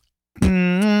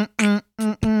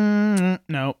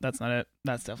No, that's not it.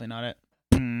 That's definitely not it.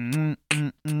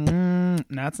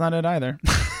 That's not it either.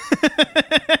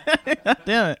 God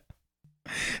damn it.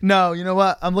 No, you know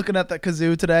what? I'm looking at that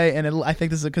kazoo today, and I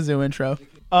think this is a kazoo intro.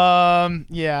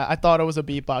 Yeah, I thought it was a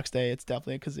beatbox day. It's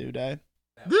definitely a kazoo day.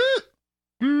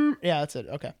 Yeah, that's it.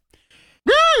 Okay.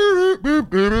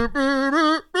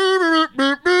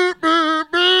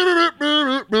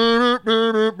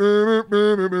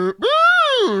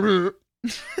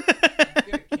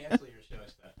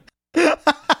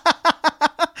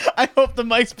 I hope the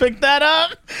mics picked that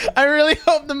up. I really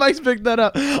hope the mics picked that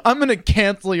up. I'm going to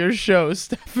cancel your show,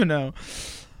 Stefano.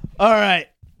 All right,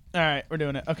 we're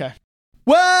doing it. Okay.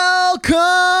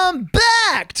 Welcome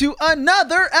back to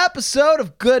another episode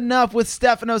of Good Enough with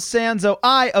Stefano Sanzo.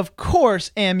 I, of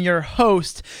course, am your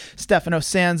host, Stefano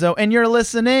Sanzo, and you're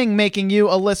listening, making you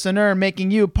a listener, making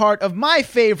you part of my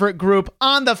favorite group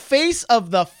on the face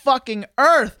of the fucking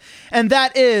earth, and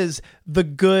that is the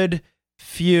Good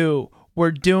Few.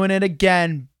 We're doing it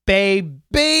again,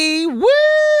 baby.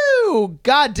 Woo!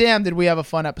 God damn, did we have a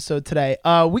fun episode today.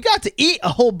 We got to eat a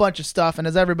whole bunch of stuff, and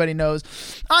as everybody knows,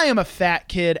 I am a fat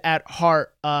kid at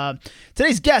heart.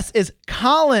 Today's guest is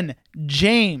Colin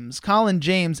James. Colin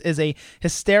James is a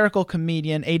hysterical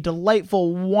comedian, a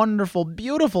delightful, wonderful,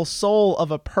 beautiful soul of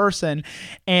a person,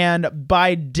 and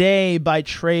by day, by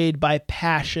trade, by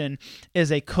passion,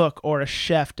 is a cook or a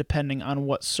chef, depending on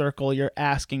what circle you're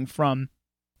asking from.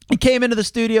 He came into the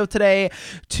studio today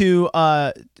to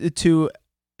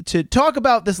talk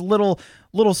about this little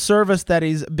service that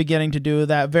he's beginning to do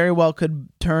that very well could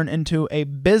turn into a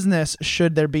business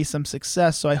should there be some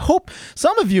success. So I hope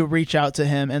some of you reach out to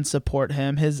him and support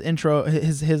him. His info,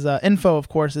 of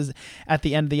course, is at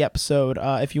the end of the episode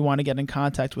if you want to get in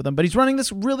contact with him. But he's running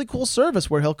this really cool service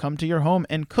where he'll come to your home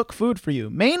and cook food for you.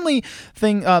 Mainly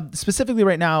specifically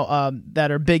right now that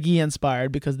are Big E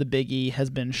inspired, because the Big E has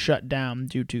been shut down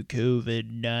due to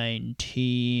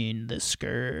COVID-19, the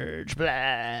scourge,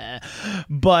 blah.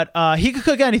 But he could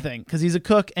cook anything because he's a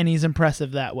cook and he's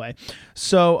impressive that way.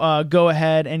 So go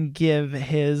ahead and give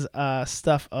his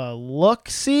stuff a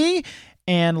look-see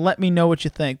and let me know what you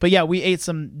think. But yeah, we ate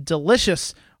some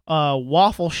delicious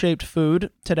waffle-shaped food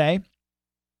today.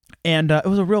 And it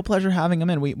was a real pleasure having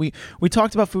him in. We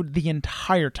talked about food the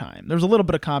entire time. There was a little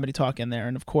bit of comedy talk in there,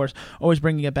 and of course, always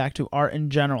bringing it back to art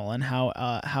in general and how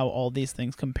all these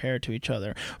things compare to each other.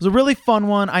 It was a really fun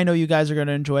one. I know you guys are going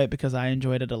to enjoy it because I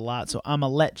enjoyed it a lot. So I'm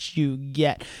gonna let you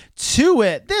get to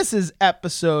it. This is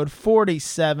episode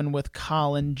 47 with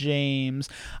Colin James.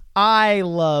 I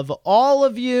love all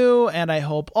of you, and I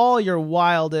hope all your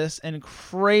wildest and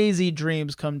crazy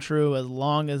dreams come true as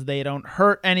long as they don't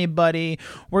hurt anybody.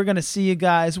 We're going to see you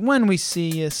guys when we see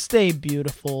you. Stay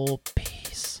beautiful.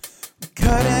 Peace.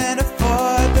 Couldn't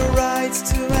afford the rights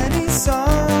to any songs,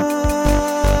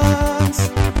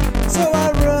 so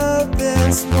I wrote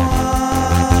this one.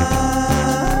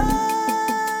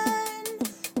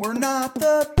 We're not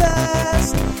the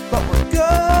best, but we're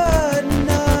good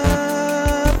enough.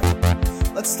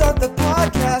 Let's start the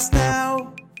podcast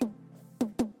now.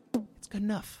 It's good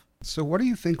enough. So what do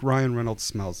you think Ryan Reynolds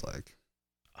smells like?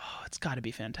 Oh, it's got to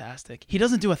be fantastic. He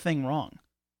doesn't do a thing wrong.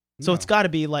 So No. it's got to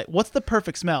be like, what's the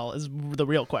perfect smell is the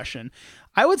real question.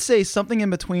 I would say something in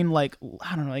between, like,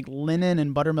 I don't know, like linen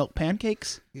and buttermilk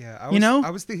pancakes. Yeah, I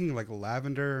was thinking like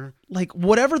lavender. Like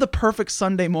whatever the perfect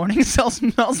Sunday morning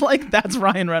smells like, that's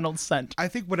Ryan Reynolds' scent. I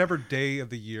think whatever day of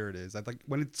the year it is. I like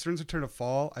when it turns to turn to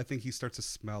fall, I think he starts to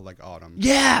smell like autumn.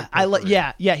 Yeah, Like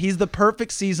potpourri. yeah. He's the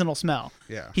perfect seasonal smell.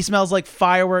 Yeah. He smells like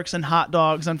fireworks and hot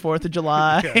dogs on 4th of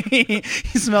July. Yeah. he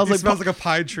smells He like smells like a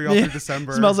pine tree all Yeah. through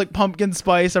December. Smells like pumpkin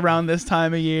spice around this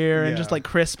time of year and Yeah. just like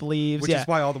crisp leaves. Which yeah. is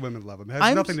why all the women love him. It has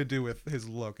I'm nothing to do with his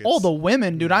look. It's, All the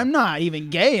women, dude. Yeah. I'm not even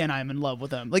gay and I'm in love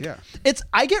with him. Like, Yeah.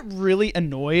 I get really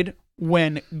annoyed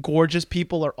when gorgeous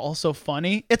people are also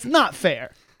funny. It's not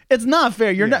fair. It's not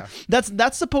fair. You're Yeah. not.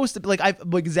 That's supposed to be like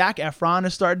Zac Efron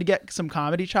has started to get some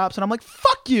comedy chops, and I'm like,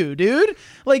 fuck you, dude.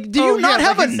 Like, do you not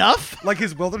have enough? Like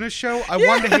his wilderness show, I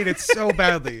wanted to hate it so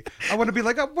badly. I want to be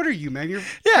like, oh, what are you, man? You're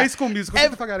Yeah. High School Musical. Get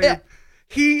the fuck out of here.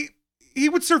 He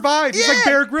would survive. He's like Yeah,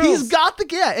 Bear Grylls. He's got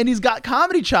and he's got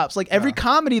comedy chops. Like every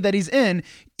comedy that he's in,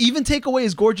 even take away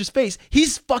his gorgeous face,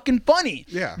 he's fucking funny.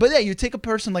 Yeah. But yeah, you take a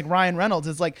person like Ryan Reynolds,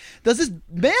 it's like, does this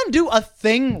man do a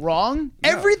thing wrong? No.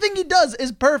 Everything he does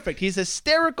is perfect. He's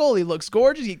hysterical. He looks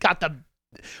gorgeous. He got the.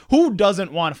 Who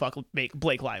doesn't want to fuck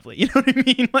Blake Lively? You know what I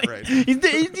mean? Like, Right. he's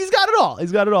got it all.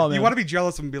 He's got it all, man. You want to be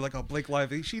jealous of him and be like, oh, Blake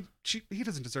Lively, he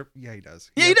doesn't deserve. Yeah, he does.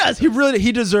 Yeah, he does.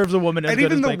 He deserves a woman as And good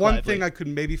even as the Blake one Lively. thing I could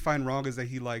maybe find wrong is that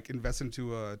he like invests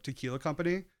into a tequila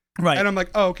company. Right. And I'm like,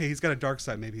 oh, okay, he's got a dark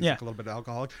side. Maybe he's Yeah. like a little bit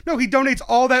alcoholic. No, he donates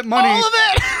all that money. All of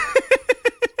it.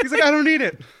 He's like, I don't need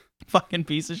it. Fucking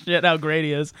piece of shit. How great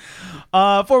he is.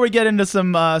 Before we get into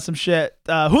some shit,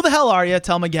 who the hell are you?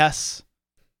 Tell me, guess.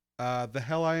 The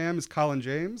hell I am is Colin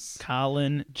James.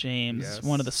 Colin James, Yes.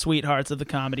 one of the sweethearts of the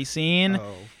comedy scene.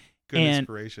 Oh, goodness And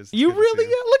gracious! It's You good to really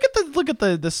see him. look at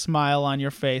the smile on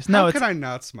your face. How No, it's can I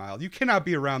not smile? You cannot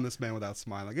be around this man without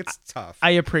smiling. It's tough.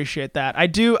 I appreciate that. I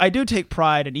do take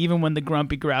pride in even when the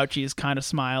grumpy grouchies kind of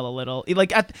smile a little.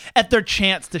 Like at their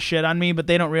chance to shit on me, but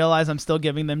they don't realize I'm still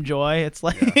giving them joy. It's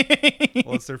like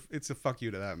Well, it's a fuck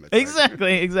you to them. It's like-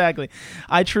 Exactly.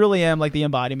 I truly am like the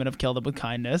embodiment of kill them with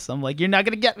kindness. I'm like, you're not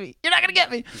gonna get me. You're not gonna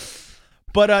get me.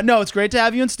 But no, it's great to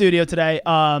have you in studio today.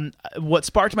 What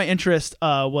sparked my interest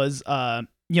was the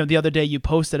other day you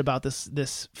posted about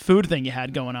this food thing you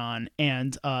had going on,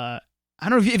 and I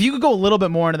don't know if you could go a little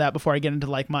bit more into that before I get into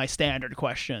like my standard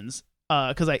questions.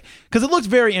 Because it looked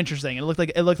very interesting. It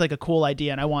looked like a cool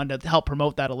idea, and I wanted to help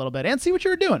promote that a little bit and see what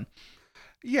you were doing.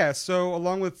 Yeah. So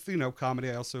along with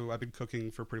comedy, I've been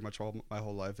cooking for pretty much my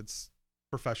whole life. It's a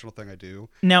professional thing I do.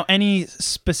 Now, any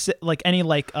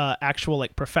actual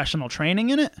like professional training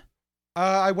in it?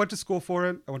 I went to school for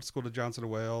it. I went to school to Johnson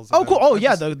and Wales. Oh, and cool. then Oh, I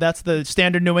yeah. just- That's the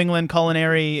standard New England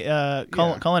culinary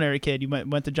culinary kid. You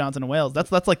went to Johnson and Wales.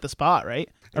 That's like the spot, right?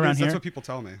 it Around is, here. That's what people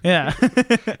tell me. Yeah.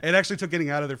 It actually took getting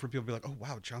out of there for people to be like, oh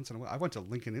wow, Johnson and Wales. I went to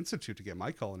Lincoln Institute to get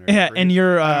my culinary. Yeah, degree. and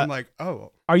you're I'm like,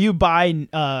 oh. are you by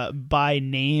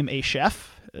name a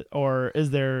chef, or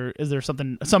is there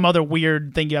some other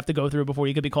weird thing you have to go through before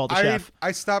you could be called a chef?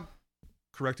 I stopped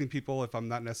correcting people if I'm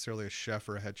not necessarily a chef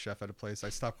or a head chef at a place. I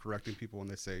stop correcting people when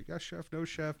they say, yeah, chef, no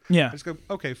chef. Yeah. I just go,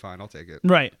 okay, fine, I'll take it.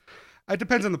 Right. It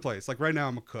depends on the place. Like right now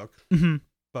I'm a cook, Hmm.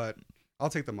 but I'll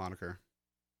take the moniker.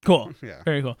 Cool. Yeah.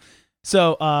 Very cool.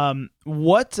 So,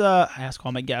 what I ask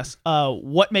all my guests,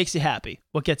 what makes you happy?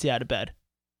 What gets you out of bed?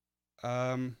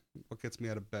 What gets me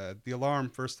out of bed? The alarm,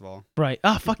 first of all. Right.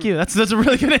 Ah, fuck you. That's a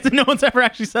really good answer. No one's ever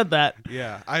actually said that.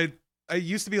 Yeah. I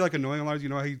used to be like annoying alarms. You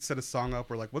know how you'd set a song up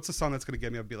where like, what's the song that's going to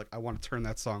get me? I'd be like, I want to turn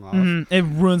that song off. Mhm. It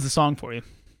ruins the song for you.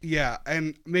 Yeah.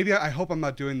 And maybe I hope I'm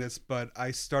not doing this, but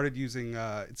I started using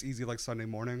It's Easy Like Sunday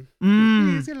Morning.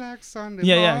 Mm. Easy like Sunday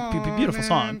Yeah. morning. Beautiful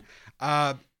song.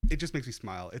 It just makes me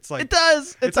smile. It's like It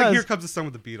does. It's like Here Comes the Sun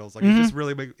with the Beatles. Like it just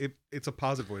really it's a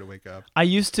positive way to wake up. I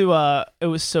used to it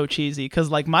was so cheesy because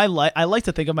like my life, I like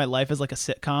to think of my life as like a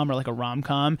sitcom or like a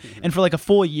rom-com. And for like a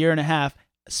full year and a half,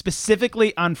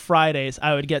 specifically on Fridays,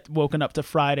 I would get woken up to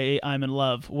Friday I'm in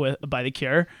Love by The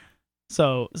Cure.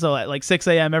 So at like 6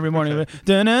 a.m. every morning. Okay.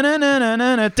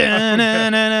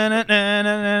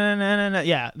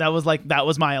 Yeah, that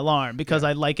was my alarm because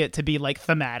I like it to be like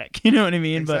thematic. You know what I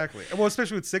mean? Exactly. Well,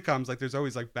 especially with sitcoms, like there's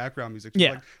always like background music.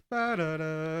 Yeah. Like,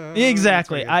 ba-da-da.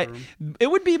 Exactly. That's when you get the room. It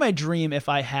would be my dream if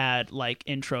I had like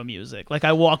intro music. Like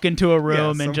I walk into a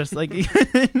room and just like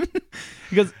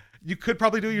because You could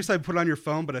probably do it yourself, put it on your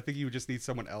phone, but I think you would just need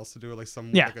someone else to do it, like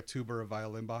someone Yeah. with like a tuba or a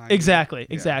violin behind. you. exactly.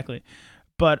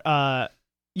 But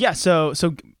yeah, so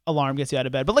alarm gets you out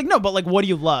of bed. But like what do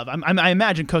you love? I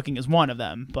imagine cooking is one of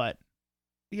them, but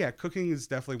Yeah, cooking is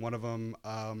definitely one of them.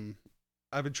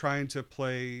 I've been trying to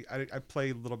play. I play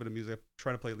a little bit of music. I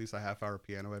try to play at least a half-hour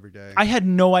piano every day. I had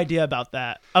no idea about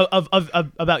that.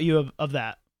 About you of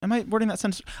that. Am I wording that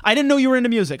sentence? I didn't know you were into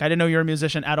music. I didn't know you were a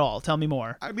musician at all. Tell me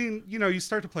more. I mean, you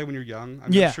start to play when you're young.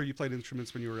 I'm Yeah. sure you played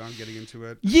instruments when you were young, getting into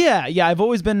it. Yeah. I've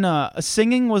always been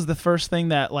singing was the first thing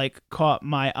that like caught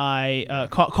my eye,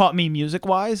 caught me music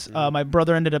wise. My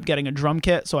brother ended up getting a drum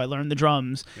kit, so I learned the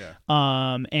drums.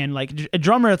 Yeah. And like a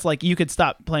drummer, it's like you could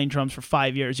stop playing drums for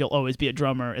 5 years, you'll always be a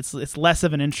drummer. It's less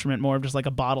of an instrument, more of just like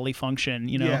a bodily function,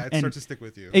 you know. Yeah, it and starts to stick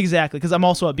with you. exactly, because I'm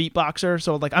also a beatboxer,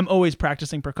 so like I'm always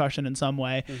practicing percussion in some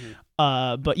way.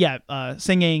 But yeah,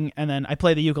 singing, and then I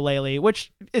play the ukulele,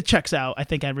 which it checks out. I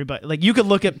think everybody like you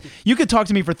could talk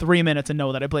to me for 3 minutes and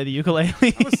know that I play the ukulele.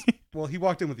 Well, he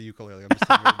walked in with the ukulele. I'm just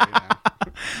telling everybody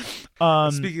now.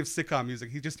 Speaking of sitcom music,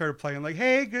 he just started playing like,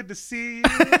 "Hey, good to see you."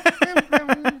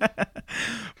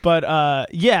 But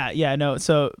no.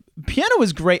 So piano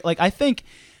is great. Like I think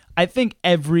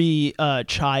every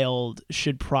child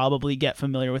should probably get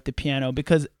familiar with the piano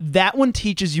because that one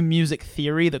teaches you music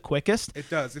theory the quickest. It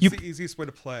does. It's the easiest way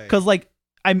to play. Because like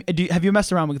have you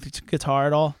messed around with guitar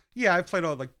at all? Yeah, I've played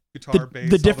all like guitar, bass.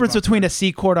 The all difference rock between a parts.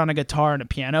 C chord on a guitar and a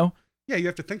piano. Yeah, you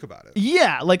have to think about it.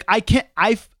 Yeah, like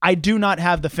I do not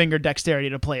have the finger dexterity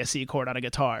to play a C chord on a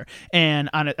guitar, and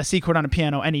on a C chord on a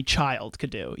piano, any child could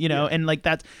do, you know, Yeah. and like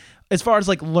that's as far as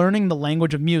like learning the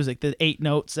language of music, the 8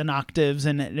 notes and octaves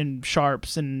and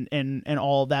sharps and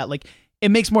all that, like it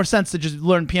makes more sense to just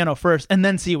learn piano first and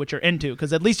then see what you're into,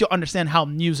 because at least you'll understand how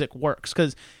music works.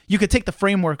 Because you could take the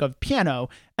framework of piano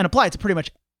and apply it to pretty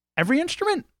much every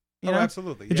instrument. You know?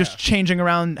 Absolutely. You're just changing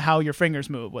around how your fingers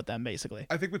move with them, basically.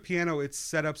 I think with piano, it's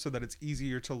set up so that it's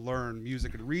easier to learn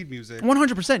music and read music.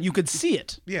 100%. You could see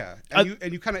it. Yeah,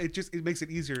 and you kind of it makes it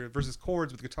easier versus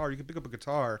chords with guitar. You can pick up a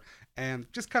guitar and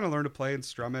just kind of learn to play and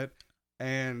strum it,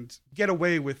 and get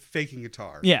away with faking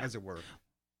guitar, as it were.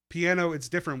 Piano, it's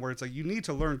different, where it's like you need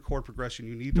to learn chord progression.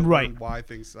 You need to learn why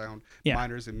things sound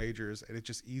minors and majors, and it's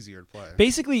just easier to play.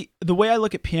 Basically, the way I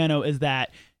look at piano is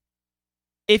that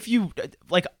if you,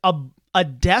 like, a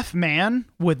deaf man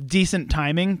with decent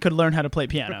timing could learn how to play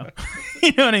piano.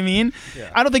 You know what I mean?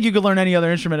 Yeah. I don't think you could learn any other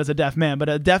instrument as a deaf man, but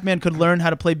a deaf man could learn how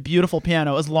to play beautiful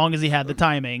piano as long as he had the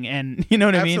timing. And you know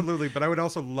what I mean? Absolutely, but I would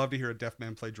also love to hear a deaf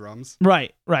man play drums.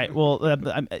 Right. Well,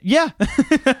 yeah.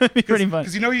 That'd be pretty fun.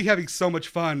 Because you're having so much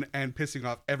fun and pissing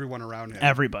off everyone around him.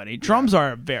 Everybody. Drums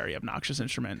are a very obnoxious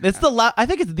instrument. It's I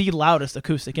think it's the loudest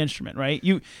acoustic instrument, right?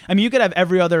 You could have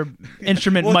every other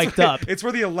instrument mic'd up. It's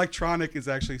where the electronic is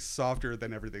actually softer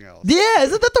than everything else. Yeah,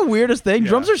 isn't that the weirdest thing?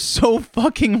 Drums are so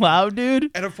fucking loud, dude.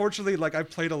 And unfortunately, like, I've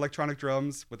played electronic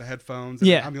drums with the headphones,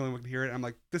 and I'm the only one who can hear it. And I'm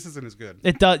like, this isn't as good.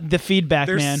 It does the feedback,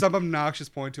 There's man. some obnoxious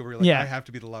point to it where you're like, I have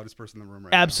to be the loudest person in the room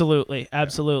right Absolutely.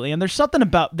 And there's something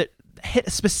about that.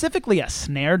 Specifically a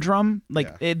snare drum,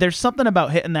 there's something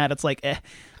about hitting that. It's like,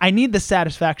 I need the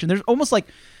satisfaction. There's almost like,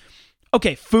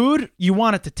 okay, food, you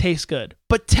want it to taste good,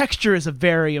 but texture is a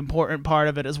very important part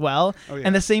of it as well. Oh, yeah.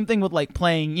 And the same thing with like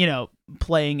playing a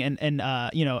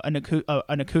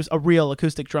real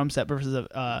acoustic drum set versus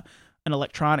an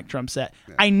electronic drum set.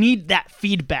 Yeah. I need that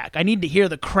feedback. I need to hear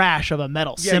the crash of a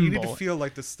metal cymbal. You need to feel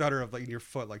like the stutter of like in your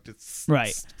foot, like just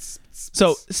right.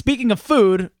 So speaking of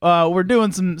food, we're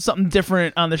doing something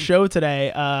different on the show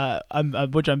today,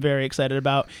 which I'm very excited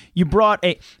about. You brought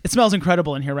it smells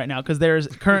incredible in here right now because there's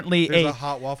currently a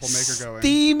hot waffle maker going.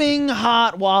 Steaming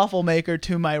hot waffle maker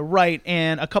to my right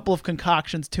and a couple of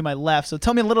concoctions to my left. So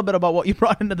tell me a little bit about what you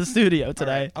brought into the studio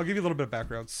today. Right. I'll give you a little bit of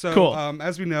background. So cool.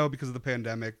 As we know, because of the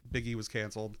pandemic, Big E was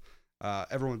canceled.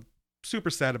 Everyone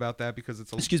super sad about that because it's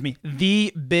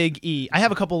the Big E. I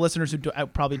have a couple of listeners who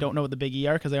probably don't know what the Big E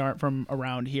are because they aren't from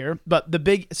around here. But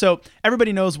so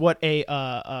everybody knows what a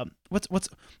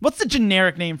what's the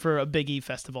generic name for a Big E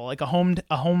festival? Like a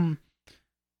county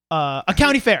fair. A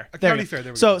county fair.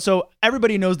 There we go. So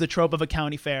everybody knows the trope of a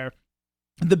county fair.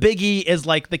 The Big E is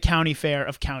like the county fair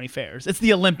of county fairs. It's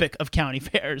the Olympic of county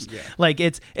fairs. Yeah. Like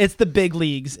it's the big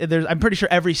leagues. I'm pretty sure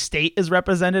every state is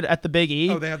represented at the Big E.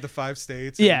 Oh, they have the 5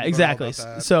 states. Yeah, exactly.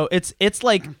 So it's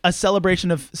like a celebration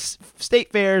of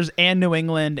state fairs and New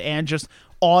England and just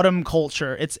autumn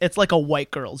culture. It's like a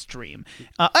white girl's dream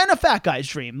and a fat guy's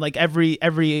dream. Like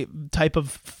every type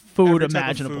of food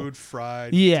imaginable. Food,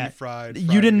 fried, deep fried.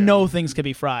 You didn't know things could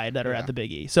be fried that are at the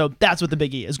Big E. So that's what the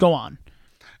Big E is. Go on.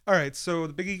 All right, so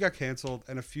the Big E got canceled,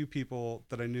 and a few people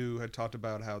that I knew had talked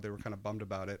about how they were kind of bummed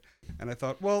about it. And I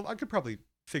thought, well, I could probably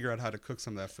figure out how to cook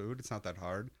some of that food. It's not that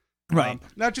hard. Right.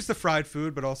 Not just the fried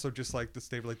food, but also just like the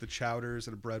staple, like the chowders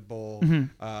and a bread bowl,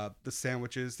 the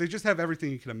sandwiches. They just have everything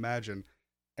you can imagine.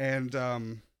 And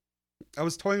I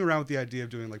was toying around with the idea of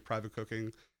doing like private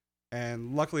cooking.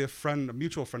 And luckily, a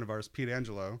mutual friend of ours, Pete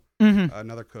Angelo,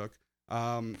 another cook,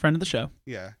 friend of the show.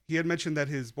 Yeah. He had mentioned that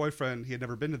his boyfriend, he had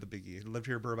never been to the Big E. He lived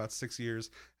here for about 6 years,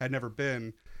 had never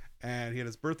been, and he had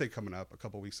his birthday coming up a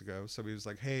couple weeks ago. So he was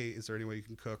like, hey, is there any way you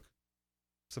can cook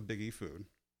some Big E food?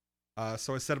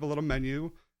 So I set up a little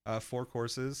menu, 4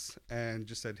 courses, and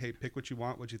just said, hey, pick what you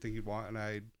want, what you think you'd want. And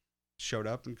I showed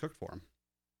up and cooked for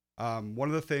him. One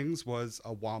of the things was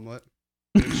a womlet.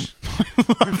 Which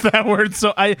love that word.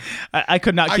 So I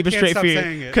could not keep a straight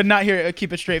face. Could not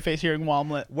keep a straight face hearing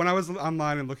womlet. When I was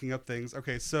online and looking up things,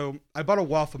 okay, so I bought a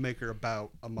waffle maker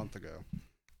about a month ago.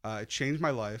 It changed my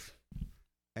life,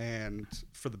 and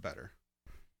for the better,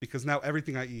 because now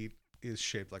everything I eat is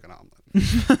shaped like an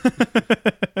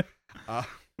omelet.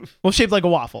 Well, shaped like a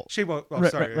waffle.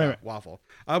 Waffle.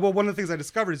 Well, one of the things I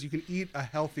discovered is you can eat a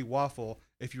healthy waffle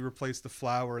if you replace the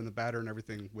flour and the batter and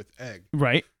everything with egg.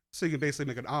 Right. So you can basically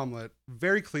make an omelet,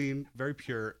 very clean, very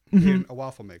pure, in a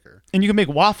waffle maker. And you can make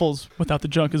waffles without the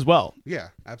junk as well. Yeah,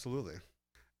 absolutely.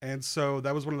 And so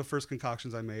that was one of the first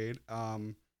concoctions I made.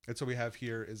 And so we have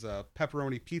here is a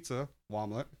pepperoni pizza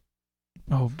womlet.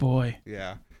 Oh, boy.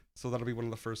 Yeah. So that'll be one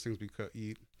of the first things we could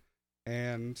eat.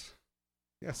 And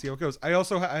yeah, see how it goes. I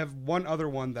have one other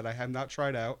one that I have not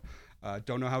tried out.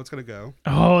 Don't know how it's going to go.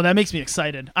 Oh, that makes me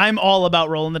excited. I'm all about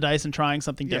rolling the dice and trying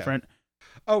something different.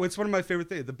 Oh, it's one of my favorite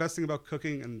things. The best thing about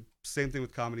cooking, and same thing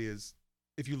with comedy, is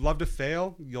if you love to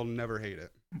fail, you'll never hate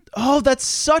it. Oh, that's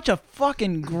such a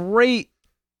fucking great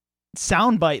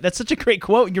soundbite. That's such a great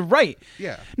quote. You're right.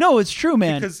 Yeah. No, it's true,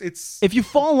 man. Because it's If you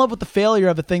fall in love with the failure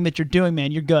of a thing that you're doing,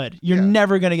 man, you're good. You're Yeah.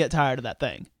 never gonna get tired of that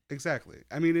thing. exactly.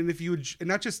 I mean, and if you would, and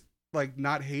not just like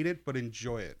not hate it, but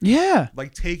enjoy it. Yeah.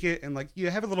 Like take it and like you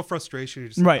have a little frustration. You're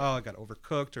just Right. like, oh, I got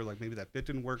overcooked, or like maybe that bit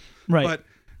didn't work. Right. But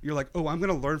you're like, oh, I'm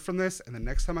gonna learn from this, and the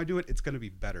next time I do it, it's gonna be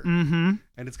better, Mm-hmm.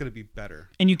 and it's gonna be better.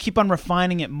 And you keep on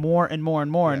refining it more and more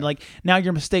and more. And Yeah. like now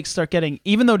your mistakes start getting,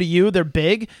 even though to you they're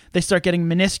big, they start getting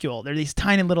minuscule. They're these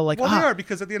tiny little like, Well, they are,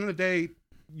 because at the end of the day,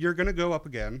 you're gonna go up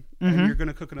again, Mhm. and you're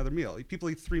gonna cook another meal. People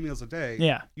eat 3 meals a day.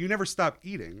 Yeah. You never stop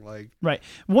eating. Like, Right.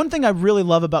 One thing I really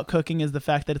love about cooking is the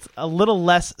fact that it's a little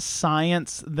less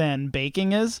science than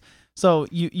baking is. So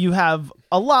you have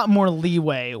a lot more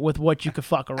leeway with what you could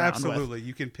fuck around with. absolutely,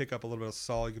 you can pick up a little bit of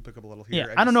salt. You can pick up a little here.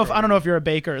 Yeah. and I don't just know if throw I it don't know in. if you're a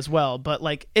baker as well, but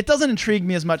like it doesn't intrigue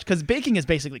me as much because baking is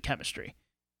basically chemistry.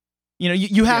 You know,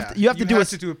 you have Yeah, to you have to do it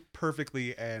to do it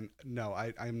perfectly, and no,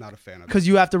 I'm not a fan of it. because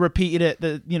you have to repeat it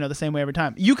the same way every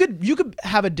time. You could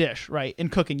have a dish, right, in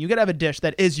cooking. You could have a dish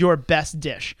that is your best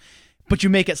dish, but you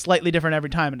make it slightly different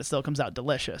every time and it still comes out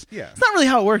delicious. Yeah. It's not really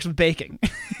how it works with baking.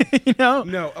 You know?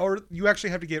 No, or you actually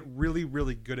have to get really,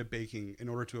 really good at baking in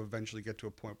order to eventually get to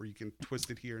a point where you can twist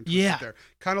it here and twist Yeah. it there.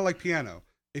 Kind of like piano.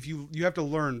 If you have to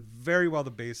learn very well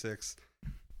the basics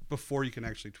before you can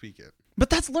actually tweak it. But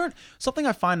that's something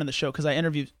I find on the show because I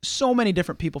interview so many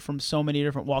different people from so many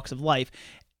different walks of life.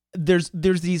 There's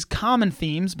these common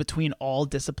themes between all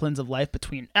disciplines of life,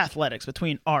 between athletics,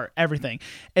 between art, everything,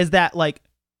 is that like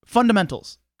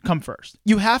fundamentals come first.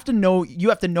 You have to know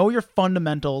your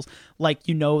fundamentals like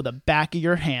you know the back of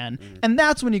your hand, and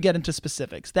that's when you get into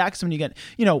specifics. That's when you get,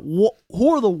 who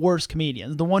are the worst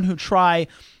comedians? The one who try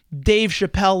Dave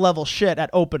Chappelle level shit at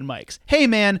open mics. Hey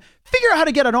man, figure out how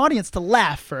to get an audience to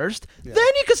laugh first. Yeah. Then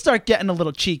you can start getting a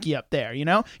little cheeky up there, You're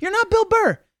not Bill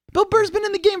Burr. Bill Burr's been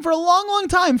in the game for a long, long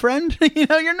time, friend.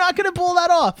 You're not going to pull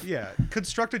that off. Yeah,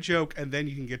 construct a joke and then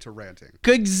you can get to ranting.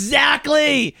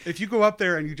 Exactly. If you go up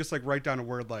there and you just like write down a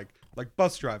word like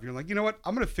bus drive, you're like, you know what?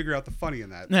 I'm gonna figure out the funny in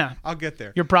that. Yeah. I'll get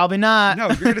there. You're probably not. No,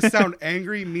 you're gonna sound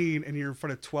angry, mean, and you're in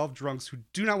front of 12 drunks who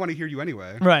do not want to hear you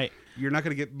anyway. Right. You're not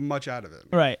gonna get much out of it.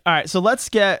 Right. All right. So let's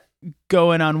get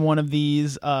going on one of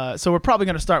these. So we're probably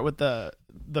going to start with the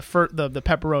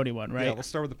pepperoni one, right? Yeah, we'll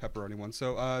start with the pepperoni one.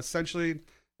 So essentially,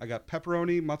 I got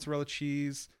pepperoni, mozzarella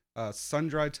cheese,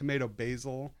 sun-dried tomato,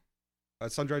 basil,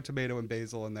 sun-dried tomato and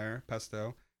basil in there,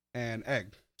 pesto, and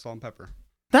egg, salt and pepper.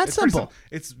 That's It's pretty simple.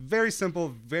 It's very simple,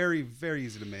 very, very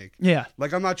easy to make. Yeah.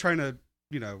 Like, I'm not trying to,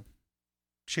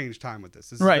 change time with this.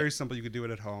 This is Right. very simple. You could do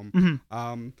it at home.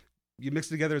 Mhm. You mix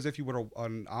it together as if you would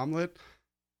an omelet.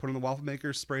 Put it in the waffle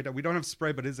maker, spray it down. We don't have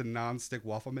spray, but it is a non-stick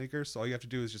waffle maker. So all you have to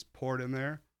do is just pour it in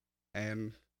there,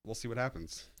 and we'll see what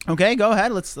happens. Okay, go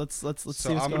ahead. Let's see So what's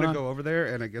I'm going gonna on. go over there,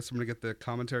 and I guess I'm gonna get the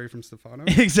commentary from Stefano.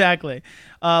 Exactly.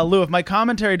 Lou, if my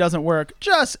commentary doesn't work,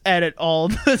 just edit all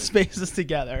the spaces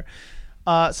together.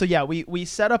 So yeah, we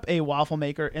set up a waffle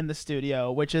maker in the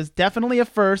studio, which is definitely a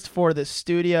first for this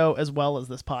studio as well as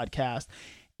this podcast.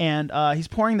 And he's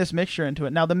pouring this mixture into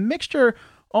it. Now the mixture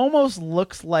almost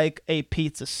looks like a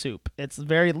pizza soup. It's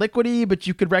very liquidy, but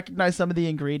you could recognize some of the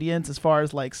ingredients as far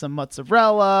as like some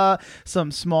mozzarella,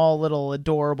 some small little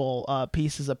adorable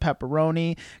pieces of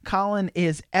pepperoni. Colin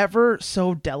is ever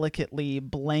so delicately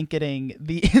blanketing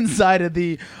the inside of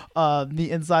the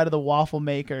waffle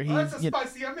maker. Spicy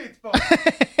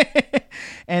meatball.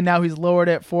 And now he's lowered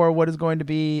it for what is going to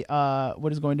be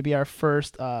our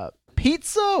first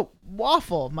pizza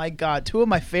waffle. My God, two of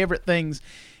my favorite things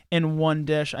in one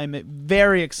dish. I'm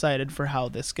very excited for how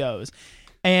this goes.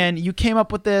 And you came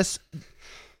up with this.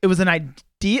 It was an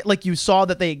idea, like you saw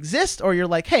that they exist, or you're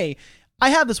like, hey, I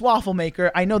have this waffle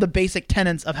maker. I know the basic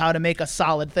tenets of how to make a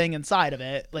solid thing inside of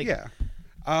it. Like, Yeah.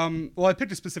 Well, I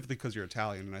picked it specifically because you're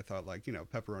Italian, and I thought,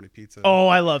 pepperoni pizza. oh,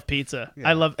 I love pizza. Yeah.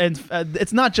 I love, and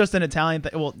it's not just an Italian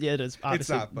thing. Well, yeah, it is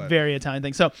obviously not, but- very Italian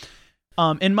thing. So,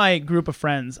 in my group of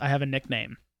friends, I have a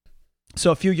nickname.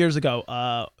 So a few years ago,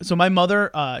 so my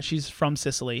mother, she's from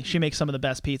Sicily. She makes some of the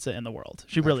best pizza in the world.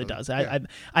 She really does. Yeah.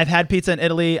 I've had pizza in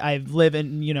Italy. I live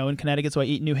in Connecticut, so I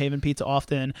eat New Haven pizza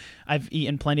often. I've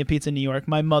eaten plenty of pizza in New York.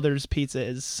 My mother's pizza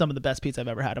is some of the best pizza I've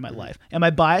ever had in my life. Am I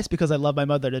biased because I love my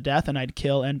mother to death and I'd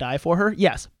kill and die for her?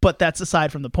 Yes, but that's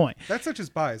aside from the point. That's not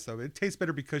just bias, though. It tastes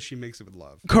better because she makes it with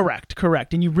love.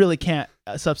 Correct. And you really can't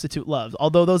substitute love.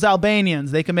 Although those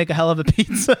Albanians, they can make a hell of a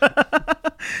pizza.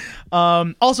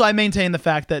 Also, I maintain the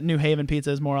fact that New Haven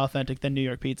pizza is more authentic than New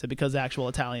York pizza because actual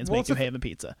Italians Well, make it's New a- Haven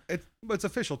pizza. It's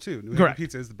official too. New Haven Correct.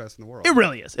 pizza is the best in the world. It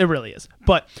really is. It really is.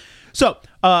 But so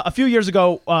a few years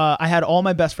ago, I had all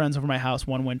my best friends over my house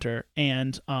one winter,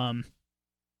 and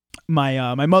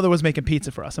my mother was making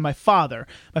pizza for us, and my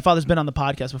father's been on the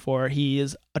podcast before. He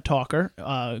is a talker,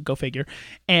 go figure,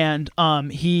 and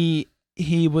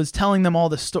he was telling them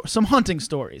all some hunting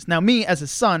stories. Now, me as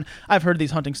his son, I've heard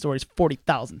these hunting stories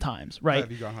 40,000 times, right?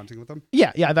 Have you gone hunting with them?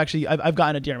 Yeah. I've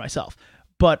gotten a deer myself,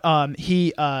 but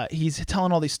he's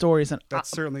telling all these stories, and That's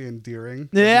certainly endearing.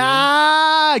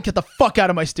 yeah, get the fuck out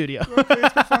of my studio. Okay,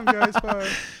 it's been fun, guys. Bye.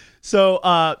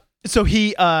 So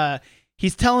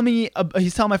he's telling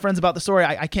my friends about the story.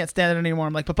 I can't stand it anymore.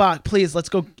 I'm like, Papa, please, let's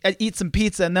go eat some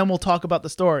pizza and then we'll talk about the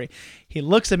story. He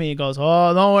looks at me and goes,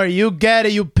 oh, don't worry, you get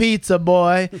it, you pizza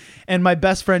boy. And my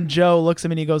best friend Joe looks at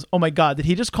me and he goes, oh my God, did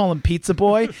he just call him pizza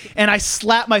boy? And I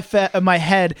slapped my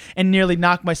head and nearly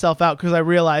knocked myself out because I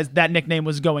realized that nickname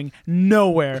was going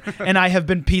nowhere. And I have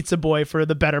been pizza boy for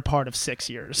the better part of 6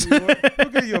 years. We'll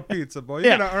get you a pizza, boy.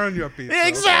 You're Yeah. gonna earn your pizza.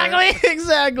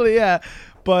 Exactly, yeah.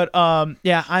 But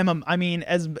yeah, I mean,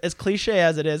 as cliche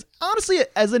as it is, honestly,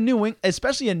 as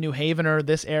especially a New Havener,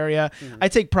 this area, I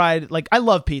take pride. Like, I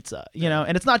love pizza, you know,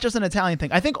 and it's not just an Italian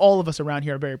thing. I think all of us around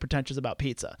here are very pretentious about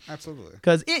pizza. Absolutely.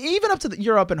 Because even up to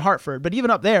Europe and Hartford, but even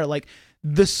up there, like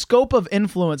the scope of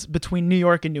influence between New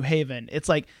York and New Haven, it's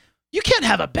like you can't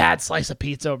have a bad slice of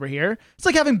pizza over here. It's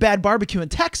like having bad barbecue in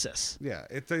Texas. Yeah,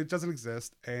 it doesn't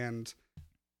exist, and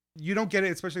you don't get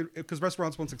it, especially because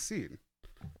restaurants won't succeed.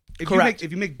 Correct.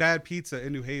 If you make bad pizza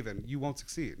in New Haven, you won't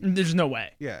succeed. There's no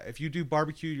way. Yeah, if you do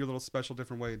barbecue your little special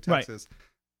different way in Right. Texas,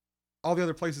 all the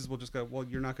other places will just go, well,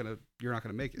 you're not gonna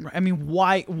make it. I mean,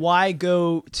 why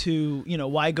go to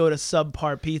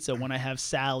subpar pizza when I have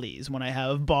Sally's, when I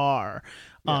have Bar?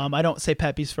 Yeah. I don't say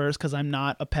Pepe's first because I'm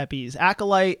not a Pepe's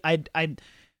acolyte.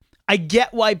 I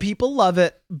get why people love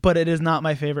it, but it is not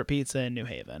my favorite pizza in New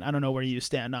Haven. I don't know where you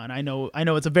stand on. I know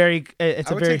it's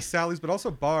I would take Sally's, but also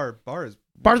Bar is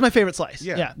Bar's my favorite slice.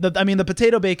 Yeah. The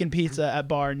potato bacon pizza at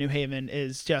Bar in New Haven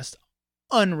is just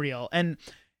unreal. And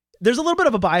there's a little bit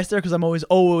of a bias there because I'm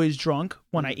always drunk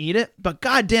when I eat it. But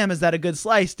goddamn, is that a good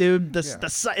slice, dude? It's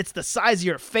the size of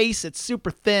your face. It's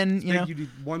super thin. You know. You need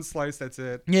one slice. That's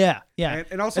it. Yeah.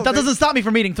 And also that doesn't stop me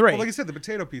from eating 3. Well, like I said, the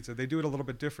potato pizza, they do it a little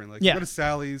bit different. Like Yeah. you go to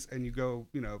Sally's and you go,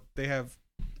 they have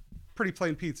pretty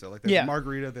plain pizza. Like they have the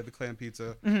margarita, they have the clam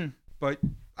pizza. Mm-hmm. But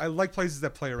I like places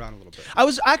that play around a little bit. I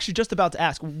was actually just about to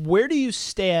ask, where do you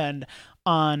stand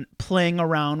on playing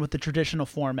around with the traditional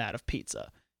format of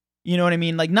pizza? You know what I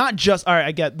mean? Like, not just, all right,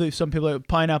 I get some people are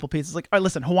pineapple pizza. It's like, all right,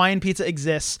 listen, Hawaiian pizza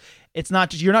exists.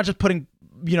 You're not just putting,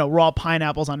 raw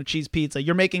pineapples on a cheese pizza.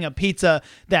 You're making a pizza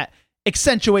that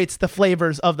accentuates the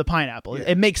flavors of the pineapple. Yeah.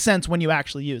 It makes sense when you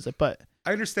actually use it, but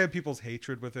I understand people's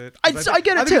hatred with it. I get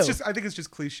it too. I think it's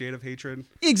just cliched of hatred.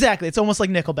 Exactly. It's almost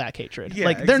like Nickelback hatred. Yeah,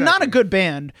 like, they're not a exactly. good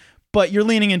band, but you're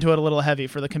leaning into it a little heavy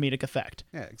for the comedic effect.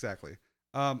 Yeah, exactly.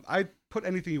 I put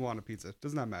anything you want on a pizza.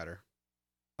 Does not matter.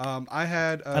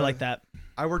 I like that.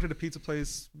 I worked at a pizza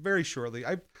place very shortly.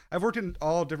 I've worked in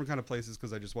all different kind of places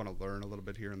because I just want to learn a little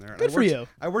bit here and there. Good for you.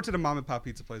 I worked at a mom and pop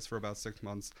pizza place for about 6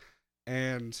 months,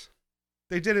 and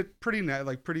they did it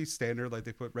pretty standard. Like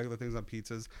they put regular things on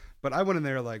pizzas, but I went in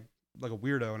there like a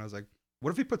weirdo, and I was like, "What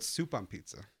if we put soup on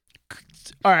pizza?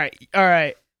 All right.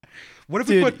 What if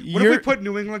Dude, we put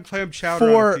New England clam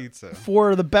chowder on a pizza?"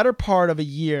 For the better part of a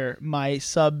year, my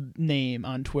sub name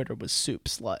on Twitter was Soup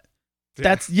Slut.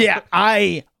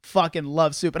 I fucking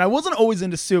love soup. And I wasn't always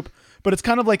into soup, but it's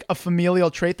kind of like a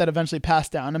familial trait that eventually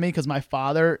passed down to me because my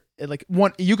father,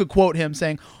 you could quote him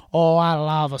saying, "Oh, I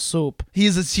love a soup."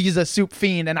 He's a soup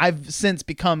fiend, and I've since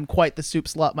become quite the soup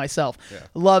slut myself. Yeah.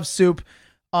 Love soup.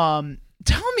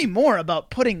 Tell me more about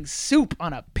putting soup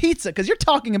on a pizza, because you're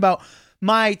talking about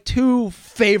my 2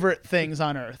 favorite things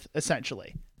on earth,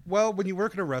 essentially. Well, when you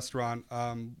work at a restaurant,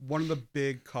 one of the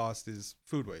big costs is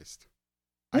food waste.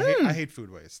 I hate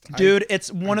food waste. Dude, it's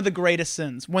one of the greatest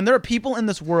sins. When there are people in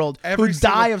this world who Every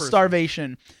single die of person.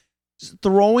 starvation,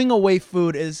 throwing away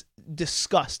food is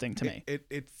disgusting to me.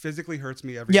 It physically hurts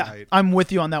me every Yeah, night. I'm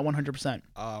with you on that 100%.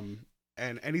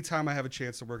 And anytime I have a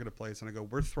chance to work at a place and I go,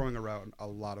 we're throwing around a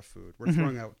lot of food. We're Mm-hmm.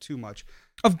 throwing out too much.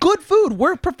 Of good food.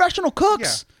 We're professional Yeah.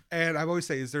 cooks. And I always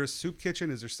say, is there a soup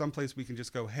kitchen? Is there some place we can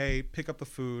just go, hey, pick up the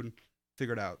food,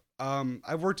 figure it out?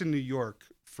 I've worked in New York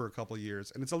for a couple of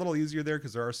years, and it's a little easier there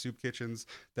because there are soup kitchens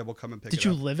that will come and pick Did it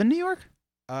you up. live in New York?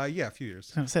 Yeah, a few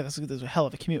years. I was going to say, that's a hell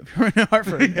of a commute if you were in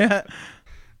Hartford. Yeah.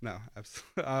 No,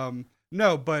 absolutely.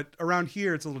 No, but around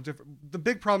here it's a little different. The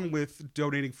big problem with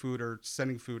donating food or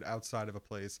sending food outside of a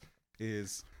place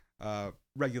is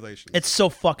regulations. It's so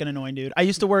fucking annoying, dude. I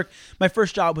used to work. My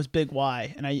first job was Big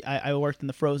Y, and I worked in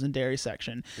the frozen dairy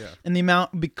section. Yeah. And the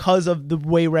amount, because of the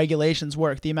way regulations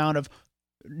work, the amount of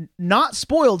not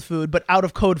spoiled food, but out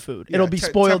of code food. Yeah, It'll be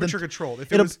spoiled. Temperature controlled.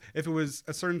 If it was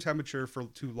a certain temperature for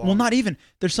too long. Well, not even.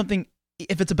 There's something.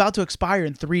 If it's about to expire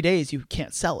in 3 days, you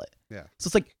can't sell it. Yeah. So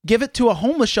it's like, give it to a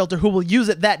homeless shelter who will use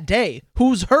it that day.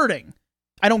 Who's hurting?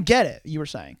 I don't get it. You were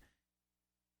saying.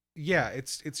 Yeah,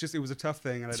 it's just, it was a tough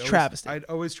thing, and I'd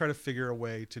always try to figure a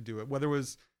way to do it, whether it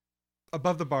was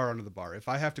above the bar or under the bar. If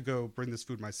I have to go bring this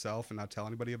food myself and not tell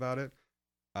anybody about it,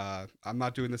 I'm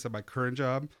not doing this at my current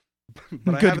job.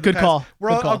 But good call.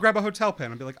 I'll grab a hotel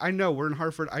pan and be like, I know we're in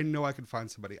Hartford. I know I can find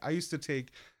somebody. I used to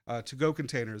take to-go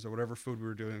containers or whatever food we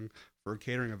were doing for a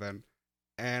catering event,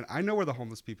 and I know where the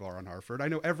homeless people are in Hartford. I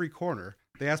know every corner.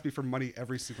 They ask me for money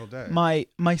every single day.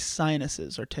 My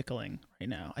sinuses are tickling right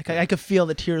now. I could feel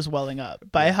the tears welling up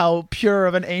by how pure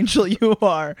of an angel you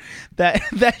are.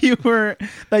 That you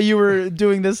were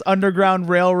doing this underground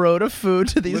railroad of food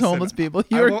to these homeless people.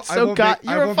 You're a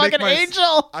fucking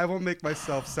angel. I will make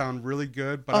myself sound really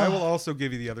good, but I will also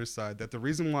give you the other side. That the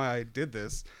reason why I did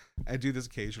this, I do this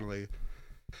occasionally.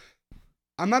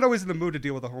 I'm not always in the mood to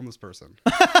deal with a homeless person.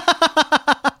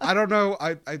 I don't know.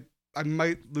 I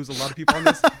might lose a lot of people on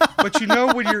this, but you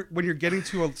know, when you're getting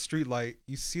to a street light,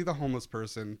 you see the homeless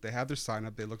person. They have their sign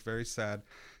up. They look very sad,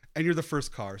 and you're the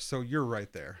first car, so you're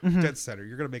right there, dead center.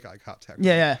 You're gonna make eye contact.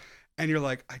 Yeah. And you're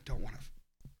like, I don't want to.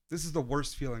 This is the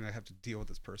worst feeling. I have to deal with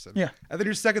this person. Yeah. And then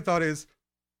your second thought is,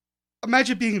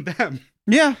 imagine being them.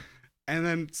 Yeah. And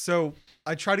then so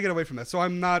I try to get away from that. So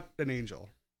I'm not an angel,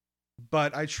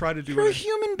 but I try to do. You're a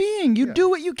human being. You do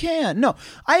what you can. No,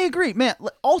 I agree, man.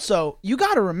 Also, you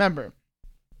got to remember.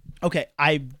 Okay,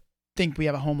 I think we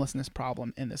have a homelessness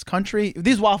problem in this country.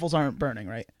 These waffles aren't burning,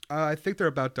 right? I think they're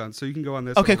about done. So you can go on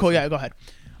this. Okay, cool. Yeah, go ahead.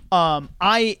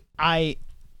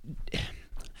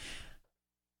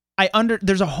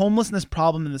 There's a homelessness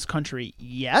problem in this country.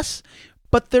 Yes,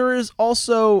 but there is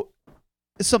also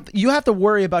something you have to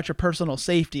worry about your personal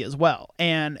safety as well.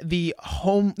 And the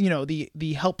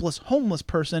helpless homeless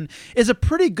person is a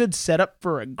pretty good setup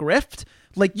for a grift.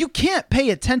 Like, you can't pay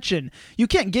attention. You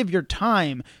can't give your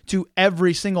time to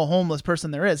every single homeless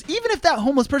person there is. Even if that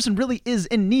homeless person really is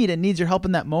in need and needs your help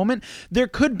in that moment, there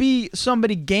could be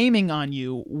somebody gaming on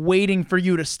you, waiting for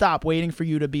you to stop, waiting for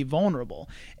you to be vulnerable.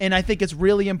 And I think it's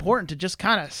really important to just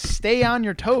kind of stay on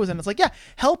your toes. And it's like, yeah,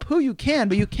 help who you can,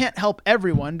 but you can't help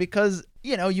everyone because,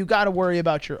 you got to worry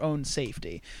about your own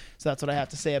safety. So that's what I have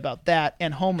to say about that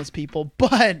and homeless people.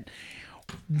 But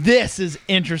this is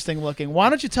interesting looking. Why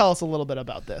don't you tell us a little bit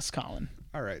about this, Colin?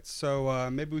 All right. So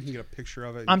maybe we can get a picture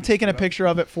of it. I'm taking a picture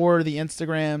of it for the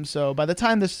Instagram. So by the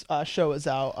time this show is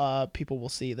out, people will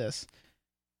see this.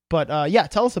 But yeah,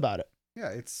 tell us about it. Yeah,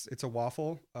 it's a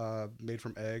waffle made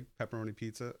from egg,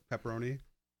 pepperoni,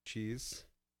 cheese,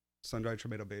 sun-dried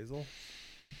tomato basil.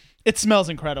 It smells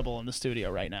incredible in the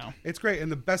studio right now. It's great.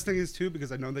 And the best thing is, too,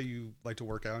 because I know that you like to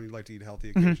work out and you like to eat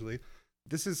healthy occasionally,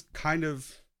 this is kind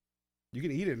of... You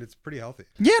can eat it, and it's pretty healthy.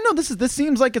 Yeah, no, this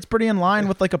seems like it's pretty in line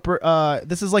with like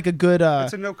this is like a good.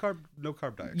 It's a no carb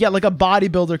diet. Yeah, like a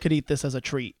bodybuilder could eat this as a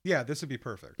treat. Yeah, this would be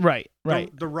perfect. Right.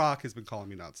 The Rock has been calling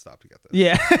me nonstop to get this.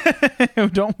 Yeah,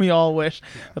 don't we all wish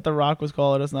that The Rock was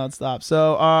calling us nonstop?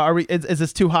 So, are we? Is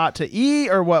this too hot to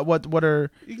eat, or what? What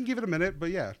are? You can give it a minute,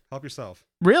 but yeah, help yourself.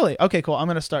 Really? Okay, cool. I'm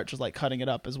gonna start just like cutting it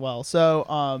up as well.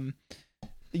 So,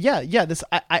 yeah. This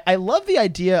I love the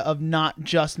idea of not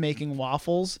just making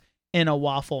waffles in a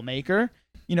waffle maker.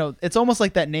 It's almost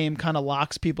like that name kind of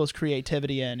locks people's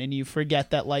creativity in, and you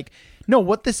forget that, like, no,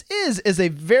 what this is a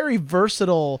very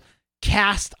versatile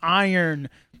cast iron,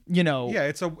 Yeah,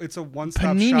 it's a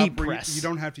one-stop panini shop where press. You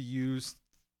don't have to use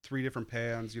 3 different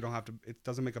pans. You don't have to. It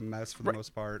doesn't make a mess for the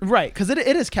most part. Right, because it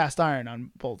is cast iron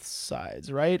on both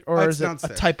sides, right? Or It's is it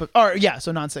non-stick. a type of? Or yeah,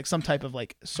 so non-stick, some type of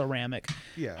like ceramic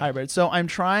hybrid. So I'm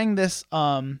trying this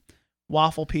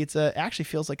waffle pizza. It actually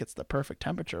feels like it's the perfect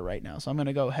temperature right now. So I'm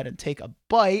gonna go ahead and take a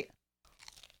bite.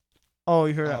 Oh,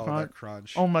 you hear that crunch? That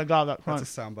crunch. Oh my god, that crunch!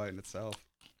 That's a soundbite in itself.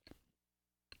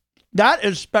 That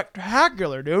is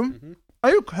spectacular, dude. Mm-hmm. Are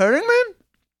you kidding me?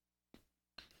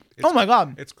 Oh my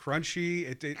god, it's crunchy.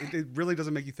 It really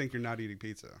doesn't make you think you're not eating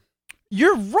pizza.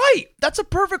 You're right. That's a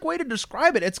perfect way to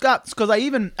describe it. It's got, because I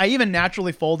even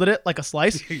naturally folded it like a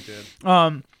slice. You did.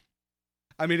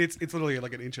 I mean, it's literally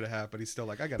like 1.5 inches, but he's still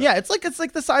like, I got it. Yeah, it's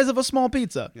like the size of a small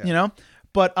pizza,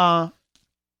 But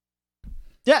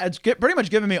yeah, it's pretty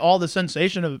much giving me all the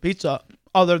sensation of a pizza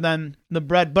other than the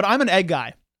bread. But I'm an egg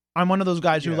guy. I'm one of those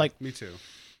guys who like. Me too.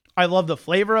 I love the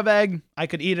flavor of egg. I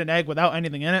could eat an egg without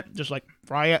anything in it, just like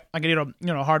fry it. I could eat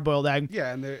a hard boiled egg.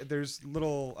 Yeah, and there's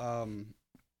little.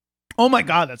 Oh my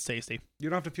god, that's tasty. You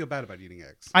don't have to feel bad about eating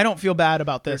eggs. I don't feel bad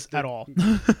about this at all.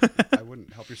 I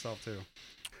wouldn't. Help yourself too.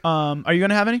 Are you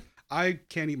gonna have any? I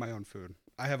can't eat my own food.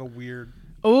 I have a weird.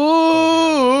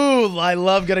 Ooh, I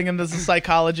love getting into the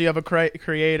psychology of a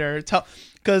creator.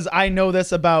 Because I know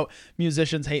this about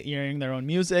musicians hate hearing their own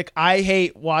music. I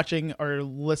hate watching or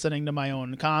listening to my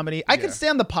own comedy. I can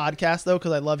stand the podcast though,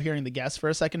 because I love hearing the guests for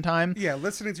a second time. Yeah,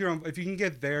 listening to your own. If you can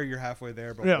get there, you're halfway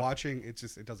there. But watching, it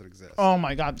doesn't exist. Oh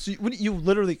my god! So you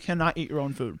literally cannot eat your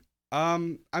own food. I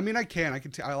mean, I can.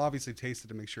 I'll obviously taste it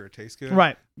to make sure it tastes good.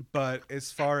 Right. But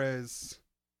as far as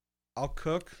I'll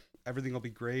cook, everything will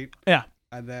be great. Yeah.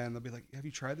 And then they'll be like, "Have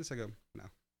you tried this?" I go, "No,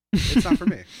 it's not for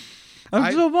me."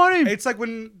 That's so funny. It's like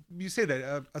when you say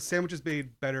that a sandwich is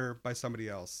made better by somebody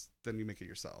else than you make it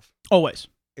yourself. Always.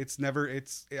 It's never.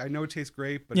 I know it tastes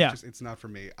great, but it's not for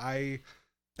me.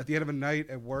 At the end of a night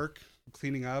at work,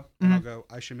 cleaning up, and I'll go,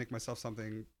 I should make myself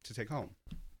something to take home,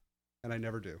 and I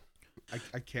never do.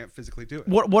 I can't physically do it.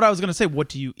 What I was gonna say, what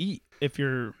do you eat if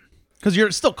you're, because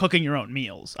you're still cooking your own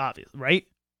meals, obviously, right?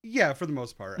 Yeah, for the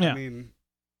most part. Yeah. I mean,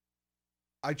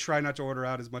 I try not to order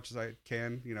out as much as I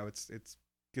can. It's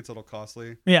gets a little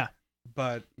costly. Yeah.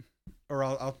 But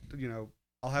I'll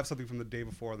have something from the day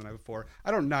before or the night before.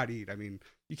 I don't not eat. I mean,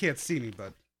 you can't see me,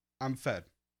 but I'm fed.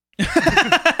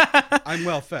 I'm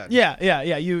well fed. Yeah.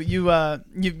 You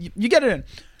get it in.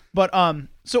 But all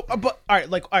right,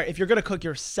 if you're gonna cook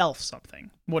yourself something,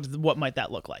 what might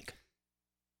that look like?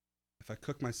 If I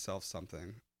cook myself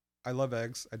something, I love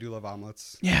eggs. I do love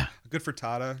omelets. Yeah. A good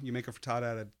frittata. You make a frittata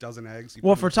out of a dozen eggs.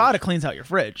 Well, frittata cleans out your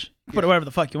fridge. You put whatever the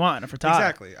fuck you want in a frittata.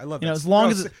 Exactly. I love it. As long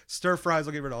as stir fries,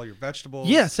 will get rid of all your vegetables.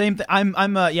 Yeah, same thing.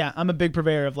 I'm a big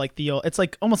purveyor of like it's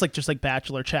like almost like just like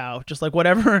bachelor chow, just like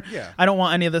whatever. Yeah. I don't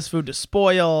want any of this food to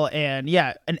spoil, and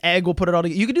an egg will put it all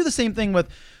together. You could do the same thing with.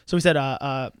 So we said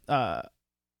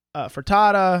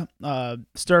frittata,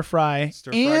 stir fry,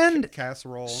 and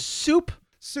casserole, soup.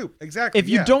 Soup, exactly. If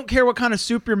you don't care what kind of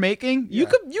soup you're making, you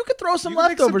could throw some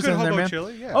leftovers in there, man.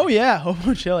 Chili, yeah. Oh yeah,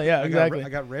 hobo chili, yeah, exactly. I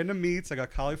got random meats. I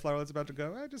got cauliflower that's about to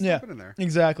go. I just put it in there.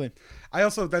 Exactly.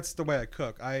 That's the way I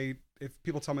cook. If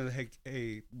people tell me that,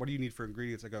 hey, what do you need for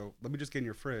ingredients? I go, let me just get in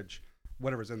your fridge,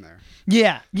 whatever's in there.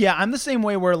 Yeah, I'm the same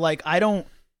way where like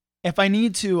if I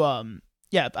need to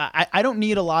I don't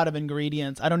need a lot of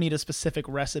ingredients. I don't need a specific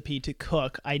recipe to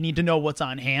cook. I need to know what's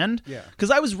on hand. Yeah.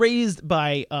 Because I was raised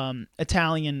by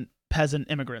Italian peasant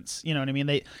immigrants. You know what I mean?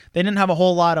 They didn't have a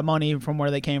whole lot of money from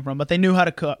where they came from, but they knew how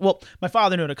to cook. Well, my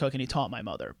father knew how to cook and he taught my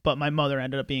mother, but my mother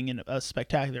ended up being a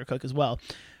spectacular cook as well.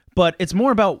 But it's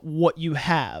more about what you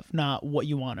have, not what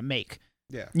you want to make.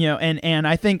 Yeah. And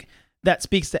I think that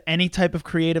speaks to any type of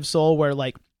creative soul where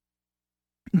like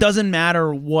doesn't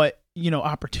matter what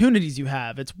opportunities you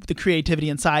have. It's the creativity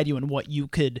inside you and what you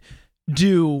could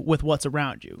do with what's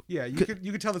around you. Yeah, you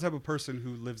could tell the type of person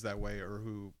who lives that way or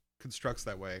who constructs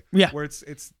that way. Yeah, where it's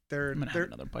their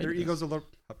ego's a little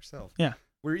help yourself. Yeah,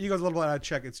 where your ego's a little bit out of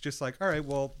check. It's just like, all right,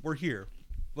 well, we're here.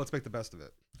 Let's make the best of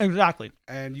it. Exactly.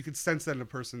 And you can sense that in a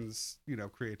person's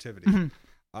creativity.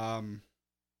 Mm-hmm.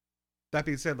 That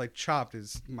being said, like Chopped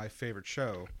is my favorite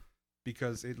show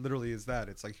because it literally is that.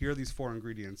 It's like, here are these 4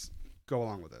 ingredients. Go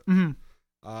along with it.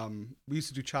 Mm-hmm. We used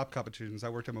to do chop competitions. I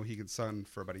worked at Mohegan Sun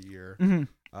for about a year.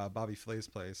 Mm-hmm. Bobby Flay's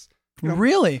place.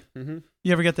 Really? Mm-hmm.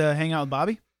 You ever get to hang out with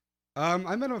Bobby? I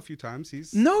met him a few times.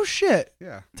 No shit.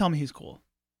 Yeah. Tell me he's cool.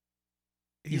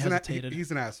 He's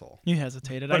an asshole. You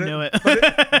hesitated. I knew it.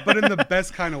 but in the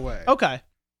best kind of way. Okay.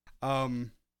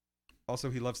 Also,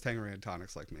 he loves Tanqueray and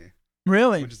tonics like me.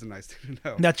 Really? Which is a nice thing to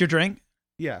know. That's your drink?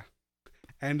 Yeah.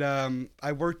 And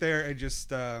I worked there and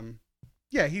just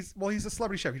he's a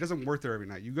celebrity chef. He doesn't work there every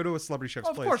night. You go to a celebrity chef's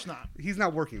place. Of course not. He's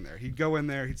not working there. He'd go in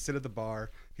there, he'd sit at the bar,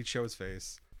 he'd show his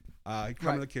face. He'd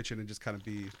come in the kitchen and just kind of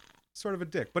be sort of a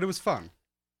dick. But it was fun.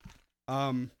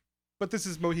 But this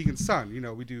is Mohegan Sun.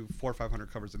 We do 400 or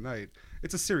 500 covers a night.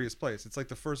 It's a serious place. It's like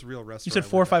the first real restaurant. You said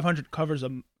 400 or 500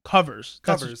 covers.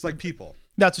 Covers, like people.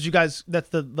 That's what you guys, that's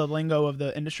the lingo of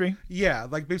the industry? Yeah,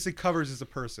 like basically covers is a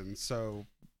person. So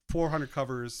 400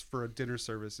 covers for a dinner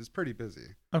service is pretty busy.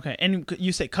 Okay, and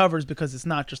you say covers because it's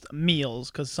not just meals,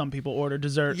 because some people order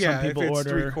dessert, some people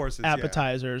order 3 courses,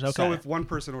 appetizers. Okay. So if one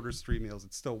person orders 3 meals,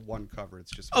 it's still 1 cover.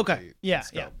 It's just okay. Yeah.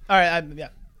 All right.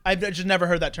 I've just never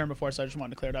heard that term before, so I just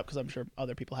wanted to clear it up because I'm sure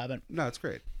other people haven't. No, it's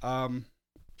great.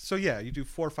 So yeah, you do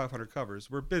 400 or 500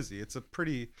 covers. We're busy.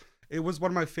 It was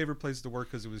one of my favorite places to work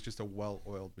because it was just a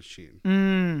well-oiled machine.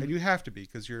 And you have to be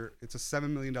because it's a $7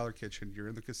 million kitchen. You're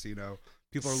in the casino.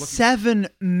 People are looking. $7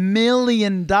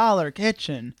 million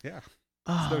kitchen. Yeah,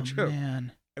 Oh no joke.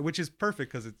 man. which is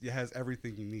perfect because it has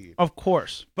everything you need. Of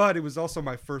course. But it was also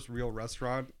my first real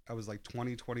restaurant. I was like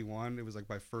 20, 21. It was like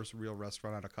my first real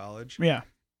restaurant out of college. Yeah.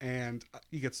 And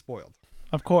you get spoiled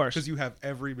Of course. because you have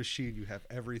every machine, you have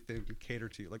everything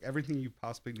catered to you, like everything you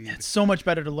possibly need. It's so much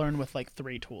better to learn with like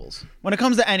 3 tools when it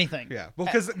comes to anything. Yeah, well,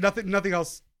 because nothing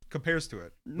else compares to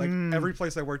it. Like every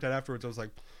place I worked at afterwards, I was like,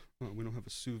 oh, we don't have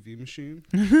a sous vide machine.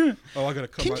 Oh, I gotta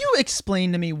cut. Can you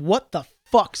explain to me what the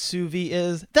fuck sous vide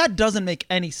is? That doesn't make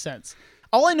any sense.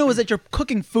 All I know is that you're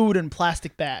cooking food in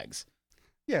plastic bags.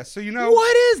 Yeah, so you know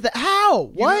What is that? How?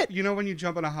 What? You know when you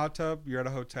jump in a hot tub, you're at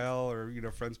a hotel or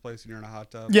friend's place, and you're in a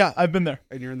hot tub. Yeah, I've been there.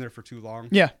 And you're in there for too long.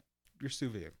 Yeah. You're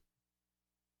sous vide.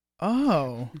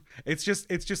 Oh. It's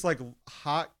just like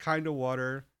hot kind of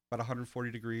water, about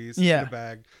 140 degrees Yeah. in a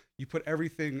bag. You put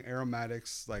everything,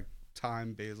 aromatics like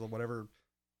thyme, basil, whatever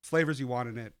flavors you want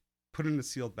in it. Put it in a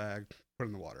sealed bag. Put it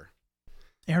in the water.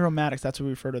 Aromatics, that's what we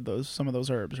refer to some of those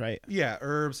herbs, right? Yeah,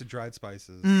 herbs and dried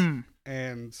spices. Mm.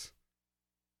 And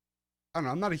I don't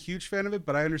know. I'm not a huge fan of it,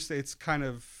 but I understand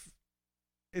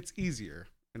it's easier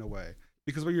in a way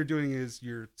because what you're doing is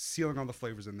you're sealing all the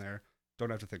flavors in there. Don't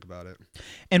have to think about it.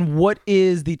 And what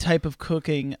is the type of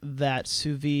cooking that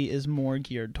sous vide is more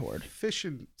geared toward? Fish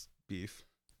and beef.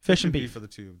 Fish and beef. are the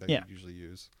two that Yeah. you usually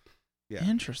use. Yeah.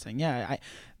 Interesting. Yeah.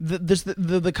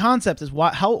 The concept is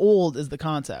how old is the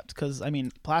concept? Because I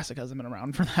mean, plastic hasn't been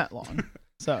around for that long.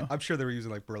 So I'm sure they were using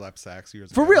like burlap sacks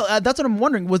years for ago. real, that's what I'm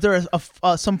wondering. Was there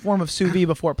some form of sous vide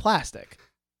before plastic?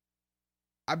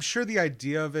 I'm sure the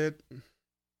idea of it.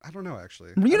 I don't know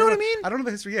actually. You know what I mean? I don't know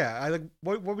the history. Yeah. I like.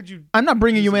 What would you? I'm not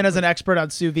bringing you in as Like- an expert on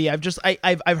sous vide.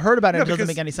 I've heard about it. No, It doesn't because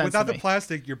make any sense without to the me.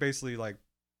 plastic, you're basically like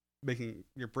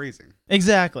you're braising.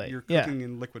 Exactly. You're Yeah. cooking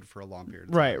in liquid for a long period.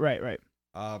 Of Right. time. Right.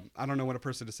 I don't know when a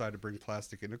person decided to bring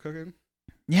plastic into cooking.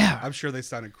 Yeah. I'm sure they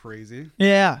sounded crazy.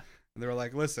 Yeah. And they were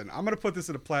like, listen, I'm going to put this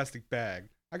in a plastic bag.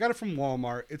 I got it from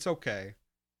Walmart. It's okay.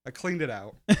 I cleaned it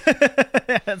out.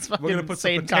 That's fucking We're going to put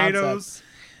some insane potatoes, concept.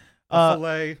 a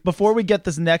filet. Before we get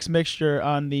this next mixture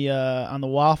on the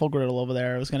waffle griddle over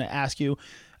there, I was going to ask you,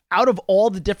 out of all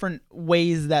the different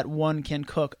ways that one can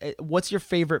cook, what's your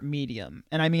favorite medium?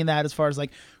 And I mean that as far as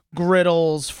like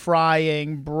griddles,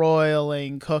 frying,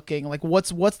 broiling, cooking. Like what's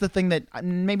the thing that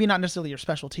maybe not necessarily your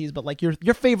specialties, but like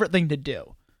your favorite thing to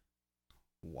do?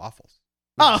 Waffles.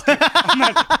 Oh,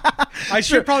 I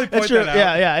should probably point that out.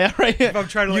 Yeah, right. If I'm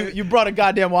trying to like, You brought a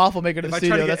goddamn waffle maker to if the I try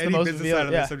studio. to get That's the any most business revealed. out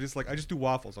of Yeah. this, I'm just like, I just do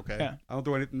waffles, okay? Yeah. I don't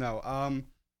do anything. No.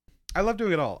 I love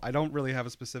doing it all. I don't really have a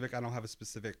specific. I don't have a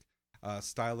specific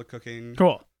style of cooking.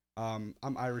 Cool. I'm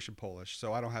Irish and Polish,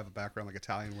 so I don't have a background like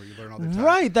Italian where you learn all the time.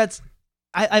 Right. That's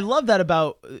I love that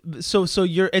about so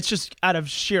you're it's just out of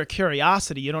sheer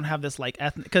curiosity. You don't have this like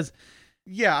ethnic because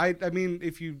Yeah, I mean,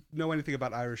 if you know anything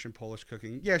about Irish and Polish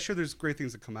cooking, yeah, sure, there's great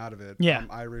things that come out of it. Yeah.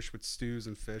 Irish with stews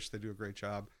and fish, they do a great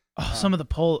job. some of the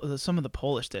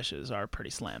Polish dishes are pretty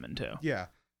slamming too. Yeah,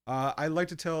 I like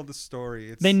to tell the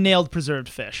story. They nailed preserved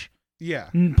fish. Yeah,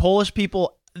 Polish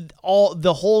people,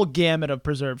 the whole gamut of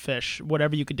preserved fish,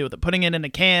 whatever you could do with it, putting it in a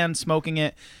can, smoking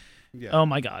it. yeah. Oh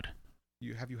my god.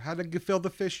 You had a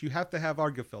gefilte fish? You have to have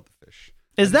our gefilte fish.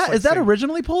 Is I just like that saying-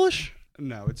 originally Polish?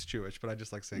 No, it's Jewish, but I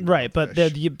just like saying Right, gefilte but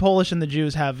fish. the Polish and the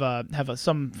Jews have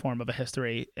some form of a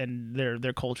history, and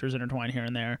their cultures intertwine here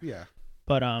and there. Yeah.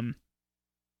 But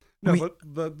No, We-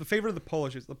 but the favorite of the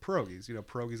Polish is the pierogies.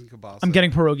 Pierogies and kielbasa. I'm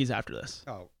getting pierogies after this.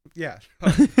 Oh, yeah.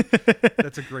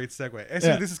 That's a great segue. Actually,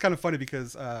 Yeah. this is kind of funny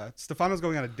because Stefano's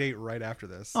going on a date right after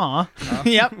this. Aw.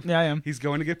 Yep. Yeah, I am. He's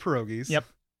going to get pierogies. Yep.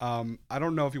 I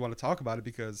don't know if you want to talk about it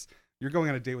because you're going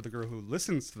on a date with a girl who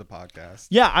listens to the podcast.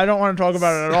 Yeah, I don't want to talk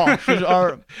about it at all.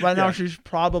 Right now, Yeah. she's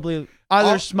probably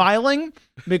either Oh. smiling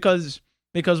because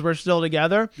we're still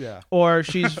together, Yeah. or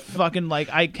she's fucking like,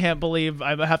 I can't believe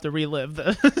I have to relive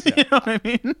this. Yeah. You know what I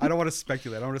mean? I don't want to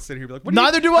speculate. I don't want to sit here and be like,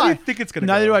 Neither do how I. do you think it's going to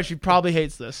Neither go? do I. She probably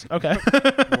hates this. Okay.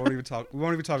 We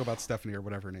won't even talk about Stephanie or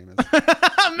whatever her name is.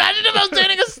 Imagine if I was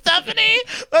dating a Stephanie.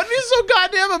 That'd be so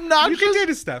goddamn You obnoxious. can date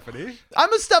a Stephanie.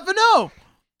 I'm a Stefano.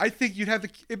 I think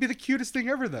it'd be the cutest thing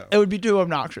ever, though. It would be too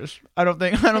obnoxious. I don't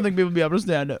think people would be able to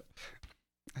stand it.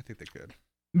 I think they could.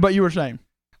 But you were saying.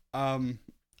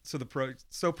 So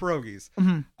pierogies.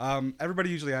 Mm-hmm. Everybody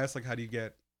usually asks like, how do you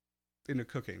get into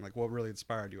cooking? Like, what really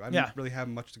inspired you? I didn't really have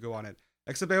much to go on it,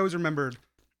 except I always remembered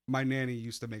my nanny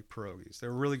used to make pierogies. They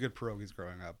were really good pierogies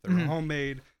growing up. They were Mhm.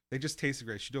 homemade. They just tasted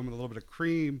great. She'd do them with a little bit of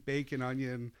cream, bacon,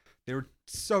 onion. They were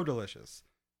so delicious.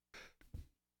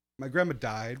 My grandma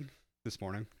died this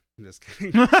morning. I'm just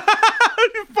kidding.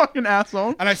 You fucking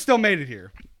asshole. And I still made it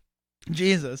here.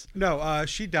 Jesus. No,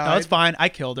 she died. No, it's fine. I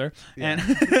killed her. Yeah.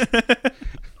 And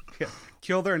Yeah,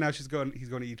 killed her, and now he's going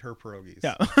to eat her pierogies.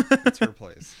 Yeah. It's her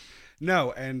place.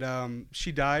 No, and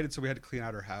she died, and so we had to clean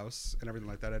out her house and everything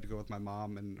like that. I had to go with my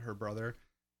mom and her brother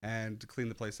and to clean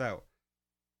the place out.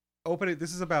 Open it.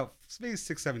 This is about maybe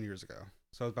 6-7 years ago.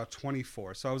 So I was about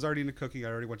 24. So I was already into cooking. I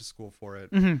already went to school for it.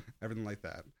 Everything like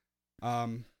that.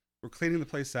 We're cleaning the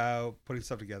place out, putting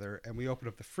stuff together, and we open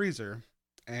up the freezer,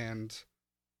 and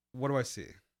what do I see?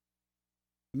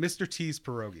 Mr. T's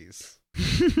pierogies.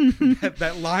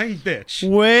 that lying bitch.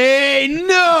 Wait,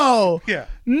 no. Yeah.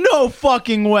 No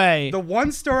fucking way. The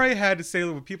one story I had to say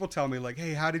when people tell me, like,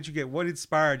 hey, how did you get, what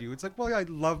inspired you? It's like, well, I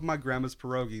love my grandma's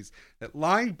pierogies. That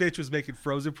lying bitch was making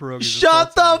frozen pierogies.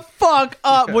 Shut the fuck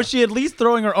up. Yeah. Was she at least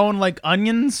throwing her own, like,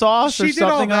 onion sauce She or did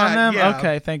all something on that, them? yeah.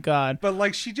 Okay, thank God. But,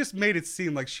 like, she just made it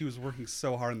seem like she was working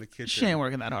so hard in the kitchen. She ain't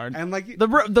working that hard. And, like, The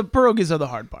pierogies are the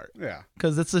hard part. yeah.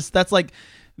 Because it's just, that's like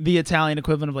the Italian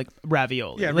equivalent of like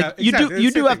ravioli. Yeah, like exactly. you It's the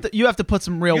do same have to you have to put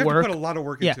some real You have work. to put a lot of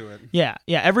work Yeah. into it. Yeah.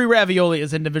 Every ravioli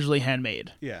is individually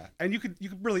handmade. Yeah. And you could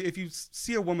really, if you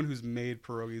see a woman who's made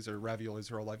pierogies or raviolis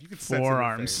her whole life, you could sense it in her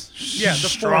Forearms. face. Yeah, the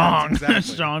strong, forearms,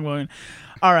 exactly. strong woman.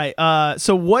 All right.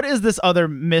 So what is this other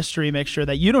mystery mixture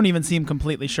that you don't even seem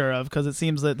completely sure of? Because it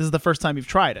seems that this is the first time you've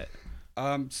tried it.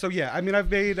 So yeah, I mean,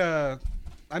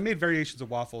 I made variations of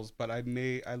waffles, but I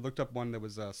looked up one that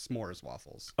was s'mores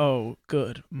waffles. Oh,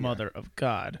 good mother of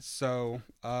God. So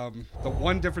the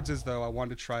one difference is, though, I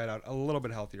wanted to try it out a little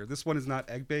bit healthier. This one is not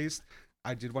egg based.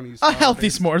 I did want to use A healthy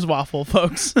flour-based. s'mores waffle,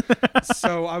 folks.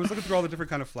 So I was looking through all the different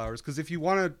kind of flours, because if you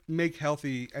want to make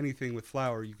healthy anything with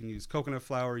flour, you can use coconut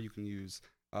flour, you can use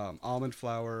almond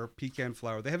flour, pecan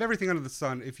flour. They have everything under the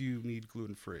sun if you need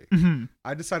gluten free.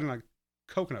 I decided on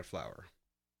coconut flour.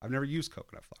 I've never used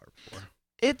coconut flour before.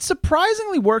 It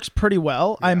surprisingly works pretty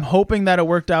well. I'm hoping that it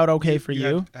worked out okay for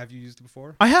you. Have you used it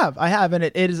before? I have, and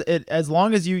it is as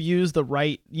long as you use the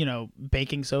right,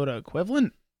 baking soda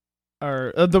equivalent,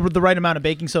 or the right amount of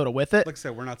baking soda with it. Like I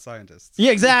said, we're not scientists.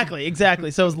 Yeah, exactly.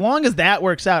 So as long as that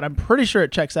works out, I'm pretty sure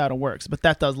it checks out and works. But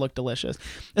that does look delicious.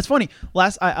 It's funny.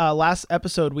 Last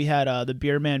episode we had the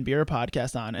Beer Man Beer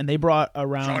podcast on, and they brought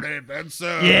around. Johnny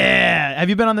Benson. Yeah, have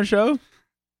you been on their show?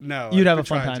 No, You'd I've have a been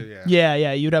fun trying time. to,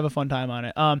 Yeah, you'd have a fun time on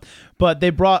it. But they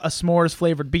brought a s'mores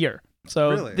flavored beer. So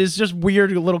Really? there's just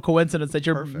weird little coincidence that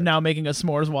you're Perfect. now making a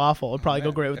s'mores waffle. It'd probably go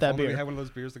Man, great with if that only We beer. had one of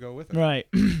those beers to go with it. Right.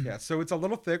 Yeah, so it's a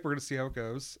little thick. We're gonna see how it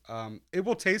goes. It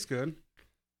will taste good,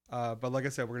 but like I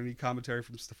said, we're gonna need commentary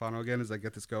from Stefano again as I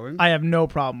get this going. I have no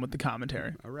problem with the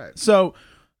commentary. All right. So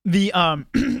the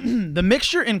the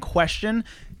mixture in question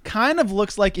kind of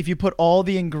looks like if you put all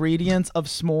the ingredients of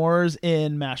s'mores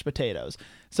in mashed potatoes.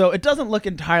 So it doesn't look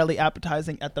entirely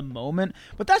appetizing at the moment,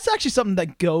 but that's actually something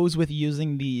that goes with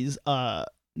using these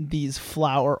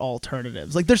flour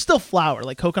alternatives. Like, there's still flour,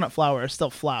 like coconut flour is still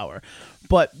flour,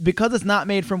 but because it's not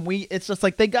made from wheat, it's just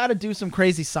like they got to do some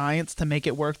crazy science to make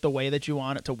it work the way that you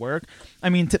want it to work. I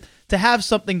mean, to have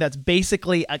something that's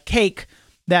basically a cake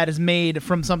that is made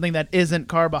from something that isn't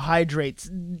carbohydrates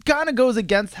kind of goes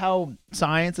against how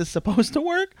science is supposed to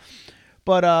work.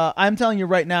 But I'm telling you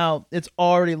right now, it's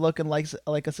already looking like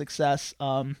a success.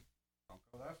 Don't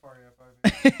go that far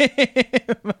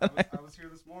yet, Bobby. I was here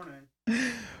this morning.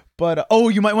 But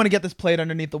you might want to get this plate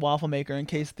underneath the waffle maker in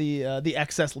case the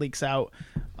excess leaks out.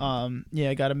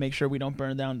 I got to make sure we don't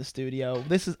burn down the studio.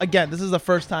 This is the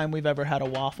first time we've ever had a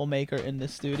waffle maker in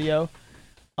this studio.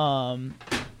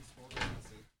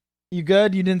 You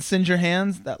good? You didn't singe your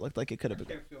hands? That looked like it could have been.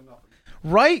 Can't feel nothing.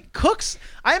 Right? Cooks,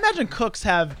 I imagine cooks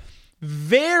have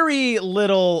very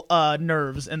little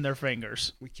nerves in their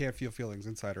fingers. We can't feel feelings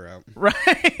inside or out.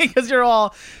 Right? Because you're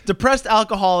all depressed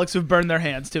alcoholics who've burned their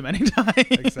hands too many times.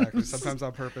 Exactly. Sometimes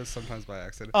on purpose, sometimes by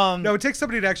accident. No, it takes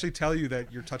somebody to actually tell you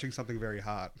that you're touching something very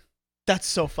hot. That's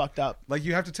so fucked up. Like,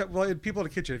 you have to tell people in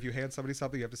the kitchen, if you hand somebody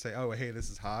something, you have to say, oh, hey,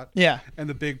 this is hot. Yeah. And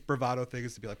the big bravado thing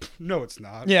is to be like, no, it's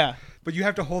not. Yeah. But you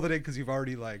have to hold it in because you've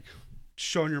already, like,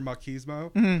 shown your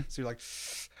machismo. Mm-hmm. So you're like,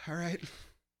 all right.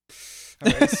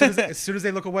 As soon as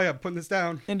they look away, I'm putting this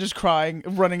down. And just crying,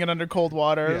 running it under cold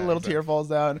water, Yeah, a little exactly. tear falls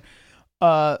down.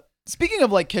 Speaking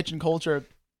of like kitchen culture,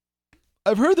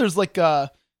 I've heard there's like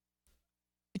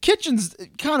kitchens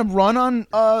kind of run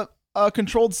on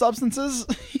controlled substances.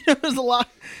 There's a lot.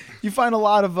 You find a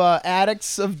lot of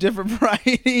addicts of different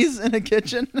varieties in a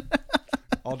kitchen.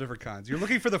 All different kinds. You're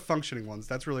looking for the functioning ones.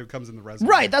 That's really what comes in the resume.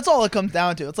 Right. That's all it comes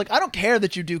down to. It's like, I don't care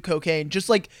that you do cocaine. Just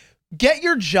like get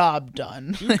your job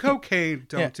done. Do cocaine,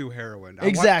 don't Yeah. do heroin.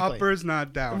 Exactly. I want uppers,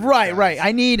 not downers. Right, guys. right.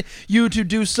 I need you to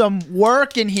do some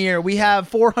work in here. We have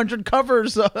 400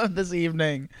 covers this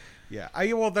evening.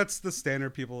 Yeah, well, that's the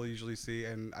standard people usually see,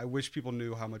 and I wish people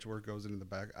knew how much work goes into the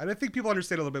back. And I think people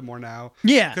understand a little bit more now.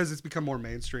 Yeah. Because it's become more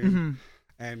mainstream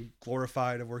and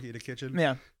glorified of working in a kitchen.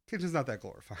 Yeah. Kitchen's not that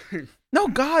glorifying. No,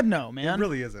 God, no, man. It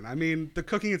really isn't. I mean, the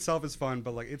cooking itself is fun,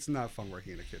 but like, it's not fun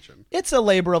working in a kitchen. It's a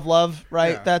labor of love,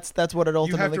 right? Yeah. That's what it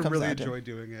ultimately You have to comes really down to. enjoy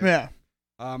doing it. Yeah.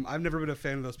 I've never been a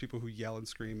fan of those people who yell and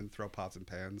scream and throw pots and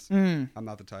pans. Mm. I'm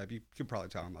not the type. You can probably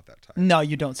tell I'm not that type. No,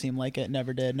 you don't seem like it.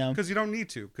 Never did. No. Because you don't need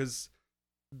to. Because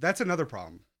that's another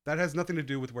problem. That has nothing to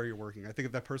do with where you're working. I think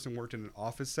if that person worked in an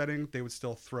office setting, they would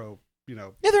still throw, Yeah,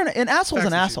 they're an asshole's fax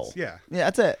an machines. asshole. Yeah. Yeah,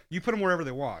 that's it. You put them wherever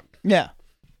they want. Yeah.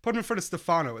 Put him in front of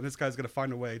Stefano, and this guy's gonna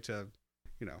find a way to,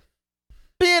 Be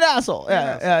an asshole.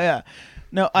 Yeah.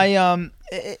 No,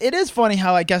 it is funny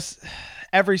how I guess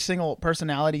every single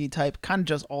personality type kind of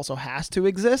just also has to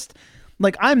exist.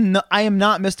 Like I am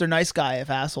not Mr. Nice Guy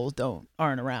if assholes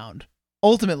aren't around.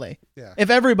 Ultimately, Yeah. if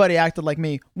everybody acted like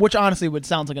me, which honestly would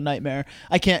sound like a nightmare,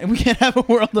 we can't have a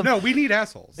world of No, we need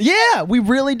assholes. Yeah, we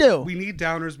really do. We need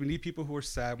downers. We need people who are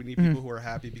sad. We need people who are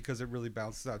happy because it really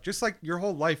balances out. Just like your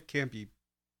whole life can't be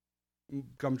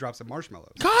gumdrops and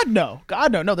marshmallows. God no.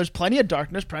 No, there's plenty of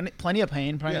darkness, plenty of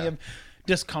pain, plenty Yeah. of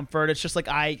discomfort. It's just like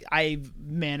I've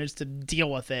managed to deal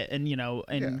with it and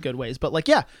in good ways. But like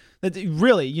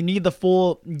really you need the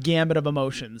full gambit of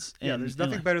emotions. Yeah, there's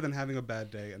nothing better than having a bad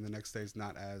day and the next day's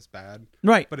not as bad.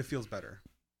 Right. But it feels better.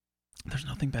 There's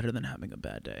nothing better than having a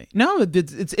bad day. No,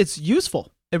 it's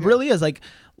useful. It really is. Like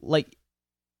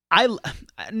I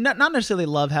not necessarily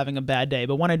love having a bad day,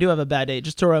 but when I do have a bad day,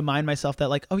 just to remind myself that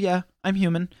like, oh yeah, I'm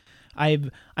human.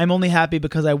 I'm only happy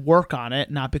because I work on it,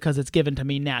 not because it's given to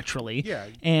me naturally. Yeah.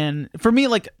 And for me,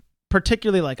 like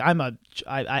particularly, like I'm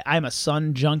a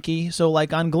sun junkie, so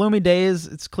like on gloomy days,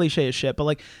 it's cliche as shit, but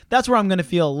like that's where I'm gonna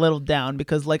feel a little down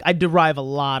because like I derive a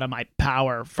lot of my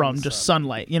power from just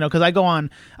sunlight, because I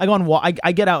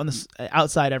get out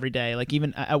outside every day. Like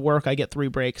even at work, I get 3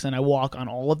 breaks and I walk on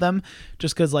all of them,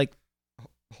 just because like.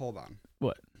 Hold on.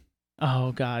 What?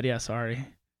 Oh God, yeah. Sorry.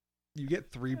 You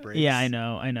get 3 breaks. Yeah, I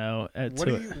know.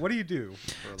 What do you do?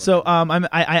 So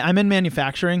I'm in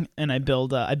manufacturing and I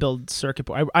build circuit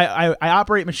board. I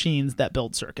operate machines that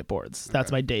build circuit boards.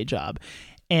 That's my day job.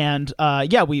 And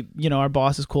we our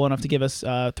boss is cool enough to give us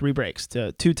 3 breaks,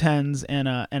 to 2 10s and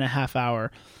a half hour.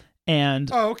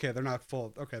 And okay, they're not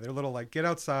full. Okay, they're a little like get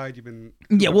outside.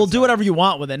 We'll do whatever you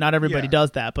want with it. Not everybody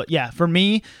does that, but yeah, for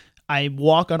me, I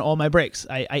walk on all my breaks.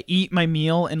 I eat my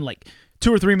meal in like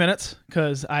 2 or 3 minutes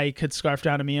because I could scarf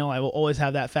down a meal. I will always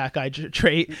have that fat guy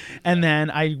trait. And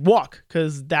then I walk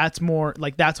because that's more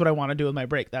like that's what I want to do with my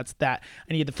break. That's that.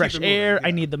 I need the fresh air. I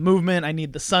need the movement. I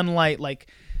need the sunlight.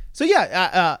 So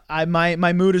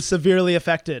my mood is severely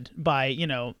affected by,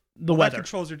 the weather. That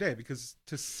controls your day because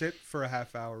to sit for a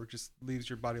half hour just leaves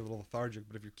your body a little lethargic.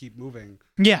 But if you keep moving,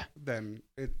 then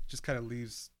it just kind of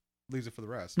leaves it for the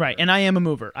rest. Right. And I am a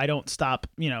mover. I don't stop.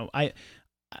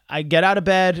 I get out of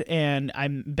bed and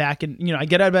I'm back in, I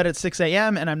get out of bed at 6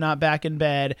 a.m. and I'm not back in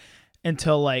bed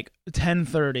until like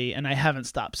 10:30 and I haven't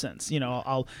stopped since.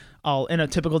 I'll in a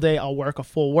typical day, I'll work a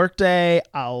full work day.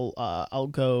 I'll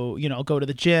go, go to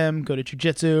the gym, go to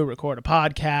jujitsu, record a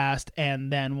podcast,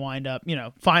 and then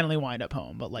finally wind up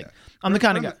home. But I'm the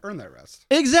kind of guy. Earn that rest.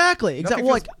 Exactly.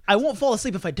 Well, I won't fall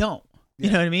asleep if I don't. You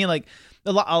know what I mean? Like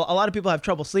a lot of people have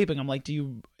trouble sleeping. I'm like,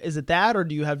 is it that, or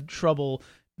do you have trouble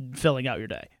filling out your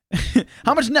day?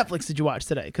 How much Netflix did you watch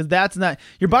today? Because that's not,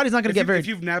 your body's not going to get very. If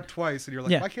you've napped twice and you're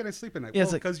like, why can't I sleep at night?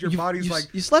 Well, because your body's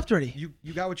you slept already.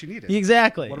 You got what you needed.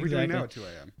 Exactly. What are we doing now at 2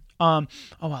 a.m.?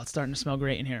 Oh wow, it's starting to smell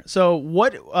great in here. So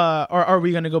what? Are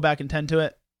we going to go back and tend to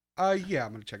it? Yeah,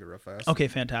 I'm gonna check it real fast. Okay,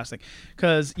 fantastic.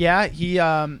 Because he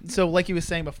so like he was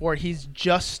saying before, he's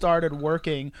just started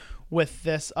working with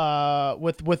this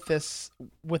with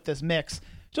this mix.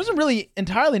 Doesn't really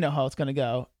entirely know how it's gonna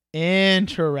go.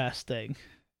 Interesting.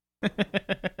 Trying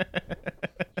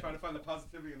to find the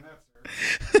positivity in that,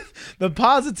 sir. The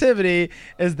positivity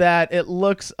is that it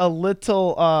looks a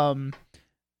little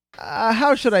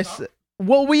how should I say?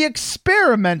 Well, we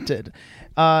experimented.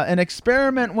 An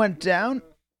experiment went down.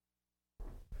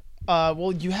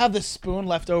 Well, you have this spoon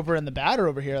left over in the batter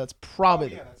over here. That's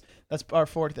probably that's our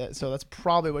fork. So that's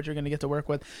probably what you're going to get to work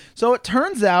with. So it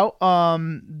turns out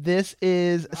this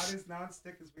is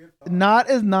not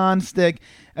as non-stick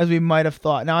as we might have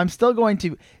thought. Now I'm still going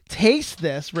to taste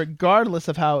this regardless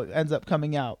of how it ends up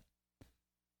coming out.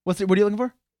 What are you looking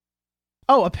for?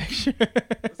 Oh, a picture.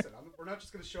 Listen, we're not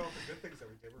just going to show off the good things that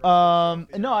we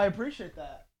did. No, I appreciate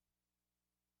that.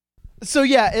 So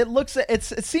yeah, it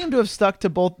seemed to have stuck to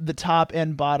both the top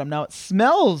and bottom. Now it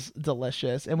smells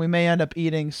delicious, and we may end up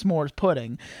eating s'mores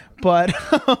pudding, but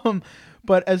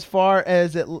But as far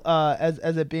as it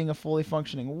as it being a fully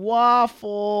functioning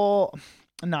waffle,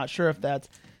 I'm not sure if that's.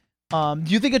 Do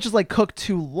you think it just like cooked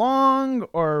too long,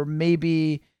 or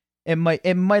maybe it might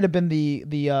have been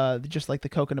the just like the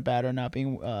coconut batter not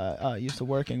being used to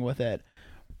working with it,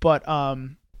 but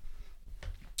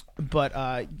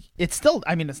it still,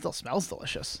 I mean, it still smells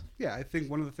delicious. Yeah, I think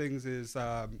one of the things is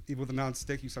even with a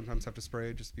non-stick, you sometimes have to spray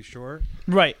it just to be sure.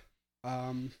 Right.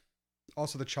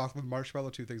 Also, the chocolate marshmallow,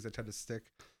 two things that tend to stick.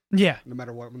 Yeah. No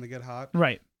matter what, when they get hot.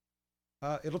 Right.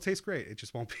 It'll taste great. It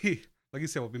just won't be, like you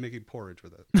said, we'll be making porridge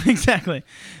with it. Exactly.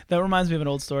 That reminds me of an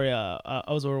old story. I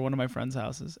was over one of my friend's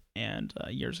houses, and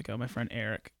years ago, my friend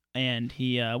Eric, and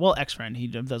he, ex-friend, he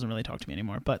doesn't really talk to me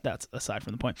anymore, but that's aside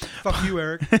from the point. Fuck you,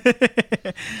 Eric.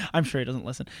 I'm sure he doesn't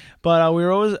listen. But we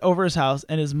were always over his house,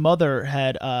 and his mother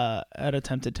had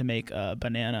attempted to make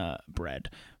banana bread,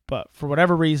 but for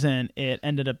whatever reason, it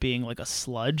ended up being like a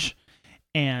sludge,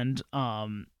 and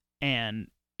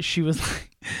she was like,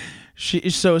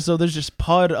 so there's this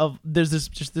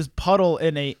puddle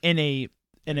in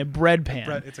a bread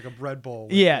pan. It's like a bread bowl.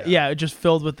 Yeah, just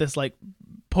filled with this like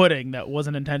pudding that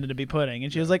wasn't intended to be pudding.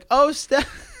 And she was like, "Oh,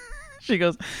 she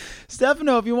goes,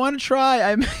 Stefano, if you want to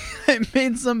try, I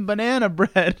made some banana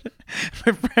bread."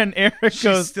 My friend Eric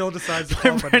goes, still decides to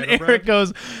call my it friend banana Eric bread?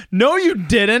 goes, "No, you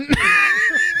didn't."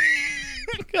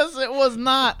 Because it was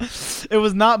not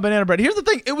banana bread. Here's the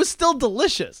thing: it was still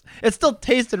delicious. It still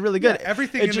tasted really good. Yeah,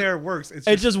 everything in there works. It's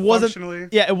it just wasn't. functionally.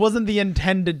 Yeah, it wasn't the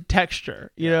intended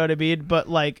texture. You know what I mean? But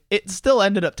like, it still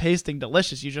ended up tasting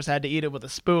delicious. You just had to eat it with a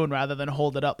spoon rather than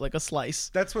hold it up like a slice.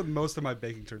 That's what most of my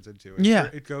baking turns into.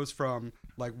 It goes from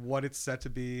like what it's set to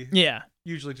be. Yeah.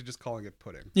 Usually to just calling it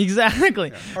pudding.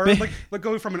 Exactly. Yeah. Or like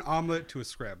going from an omelet to a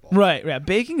scramble. Right. Yeah.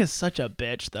 Baking is such a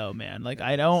bitch, though, man. Like,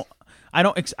 I don't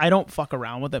fuck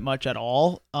around with it much at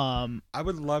all. I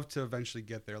would love to eventually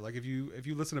get there. Like if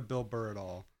you listen to Bill Burr at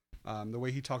all, the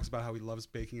way he talks about how he loves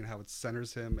baking and how it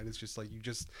centers him, and it's just like you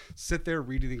just sit there,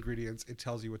 read the ingredients, it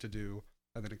tells you what to do,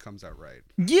 and then it comes out right.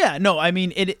 Yeah. No. I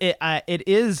mean, it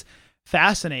is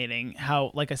fascinating how,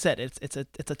 like I said, it's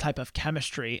a type of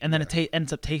chemistry, and then it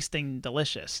ends up tasting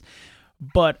delicious.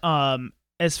 But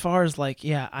as far as like,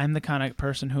 yeah, I'm the kind of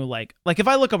person who like if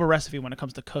I look up a recipe when it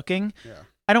comes to cooking,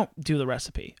 I don't do the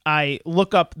recipe. I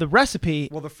look up the recipe.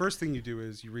 Well, the first thing you do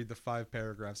is you read the 5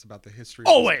 paragraphs about the history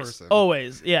of this person.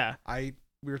 Always, yeah. We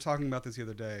were talking about this the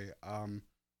other day.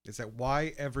 Is that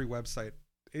why every website?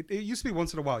 It used to be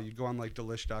once in a while you'd go on like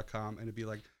delish.com and it'd be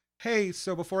like, hey,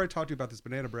 so before I talk to you about this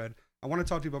banana bread, I want to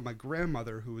talk to you about my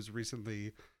grandmother who was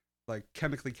recently like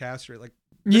chemically castrated. Like,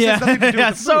 this has nothing to do with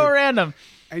the so food. random.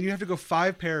 And you have to go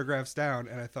 5 paragraphs down.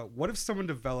 And I thought, what if someone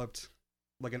developed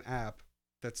like an app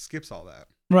that skips all that?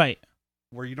 Right.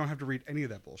 Where you don't have to read any of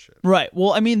that bullshit. Right.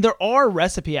 Well, I mean, there are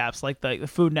recipe apps like the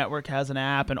Food Network has an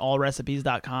app, and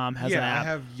allrecipes.com has an app. I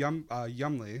have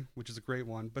Yumly, which is a great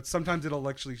one. But sometimes it'll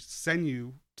actually send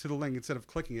you to the link instead of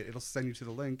clicking it. It'll send you to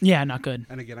the link. Yeah, not good.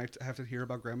 And again, I have to hear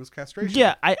about grandma's castration.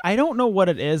 Yeah, I don't know what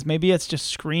it is. Maybe it's just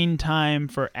screen time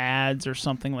for ads or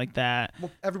something like that.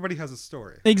 Well, everybody has a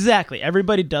story. Exactly.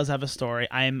 Everybody does have a story.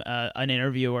 I'm an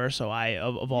interviewer, so I,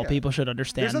 of all people, should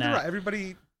understand There's nothing that. wrong.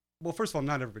 Everybody, well, first of all,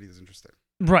 not everybody is interested.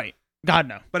 Right. God,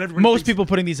 no. But everybody most thinks, people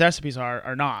putting these recipes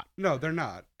are not. No, they're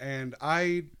not. And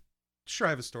I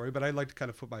have a story, but I like to kind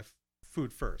of put my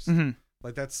food first. Mm-hmm.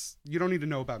 Like you don't need to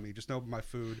know about me. Just know about my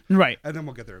food. Right. And then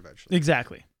we'll get there eventually.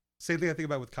 Exactly. Same thing I think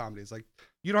about with comedies. Like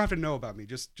you don't have to know about me.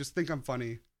 Just think I'm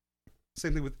funny.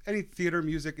 Same thing with any theater,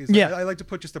 music. I like to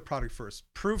put just the product first.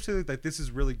 Prove to them that this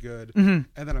is really good, and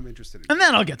then I'm interested in it. And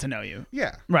then I'll get to know you.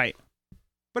 Yeah. Right.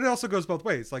 But it also goes both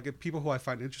ways. Like if people who I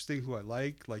find interesting, who I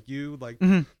like you, like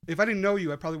if I didn't know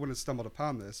you, I probably wouldn't have stumbled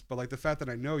upon this. But like the fact that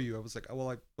I know you, I was like, oh,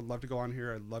 well, I would love to go on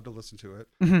here. I'd love to listen to it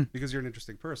because you're an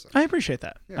interesting person. I appreciate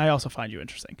that. Yeah. I also find you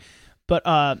interesting. But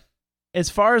as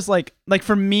far as like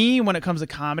for me, when it comes to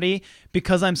comedy,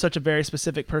 because I'm such a very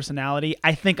specific personality,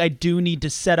 I think I do need to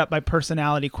set up my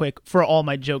personality quick for all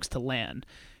my jokes to land.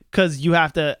 Because you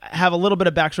have to have a little bit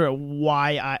of backstory of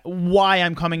why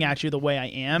I'm coming at you the way I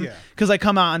am. Because I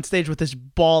come out on stage with this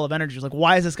ball of energy. Like,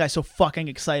 why is this guy so fucking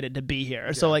excited to be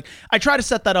here? So like, I try to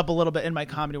set that up a little bit in my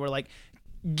comedy, where like,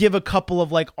 give a couple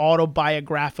of like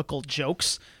autobiographical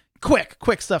jokes.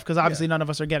 Quick stuff, because obviously none of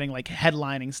us are getting like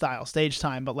headlining style stage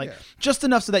time, but like just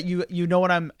enough so that you know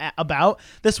what I'm about.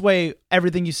 This way,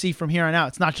 everything you see from here on out,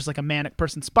 it's not just like a manic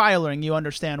person spiraling. You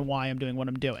understand why I'm doing what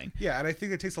I'm doing. Yeah, and I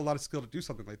think it takes a lot of skill to do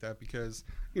something like that because,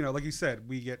 like you said,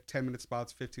 we get 10-minute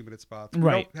spots, 15-minute spots. We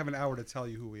don't have an hour to tell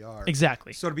you who we are.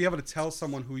 Exactly. So to be able to tell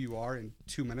someone who you are in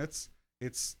 2 minutes,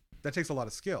 that takes a lot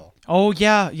of skill. Oh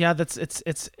yeah,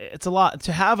 it's a lot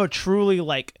to have a truly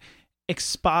like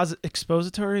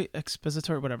expository,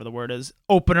 whatever the word is,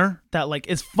 opener that like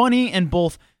is funny and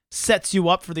both sets you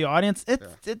up for the audience.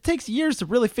 It takes years to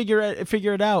really figure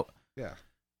it out. Yeah.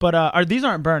 But these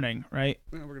aren't burning, right?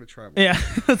 Yeah, we're gonna try them. Yeah.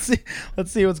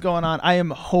 Let's see what's going on. I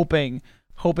am hoping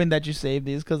that you save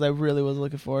these because I really was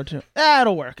looking forward to.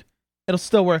 It'll work. It'll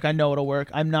still work. I know it'll work.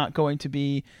 I'm not going to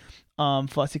be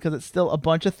fussy because it's still a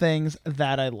bunch of things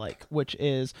that I like, which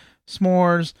is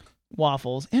s'mores,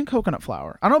 waffles, and coconut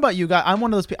flour. I don't know about you guys. I'm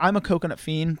one of those people. I'm a coconut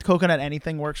fiend. Coconut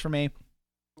anything works for me.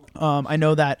 I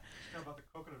know that. About the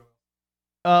coconut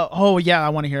oil. Oh yeah, I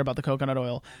want to hear about the coconut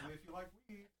oil. Only if you like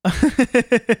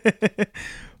weed.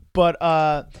 But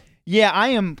yeah, I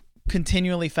am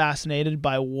continually fascinated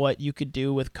by what you could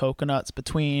do with coconuts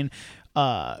between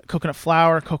coconut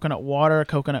flour, coconut water,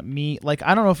 coconut meat. Like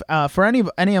I don't know if for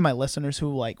any of my listeners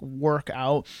who like work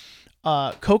out,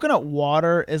 coconut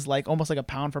water is like almost like a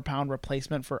pound for pound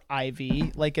replacement for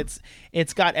IV. Like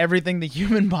it's got everything the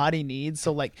human body needs.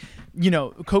 So like,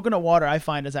 coconut water I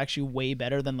find is actually way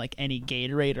better than like any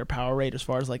Gatorade or Powerade as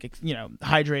far as like,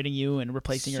 hydrating you and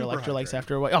replacing your Super electrolytes hydrating.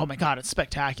 after a while. Oh my God, it's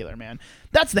spectacular, man.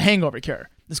 That's the hangover cure.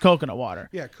 This coconut water.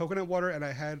 Yeah, coconut water, and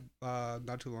I had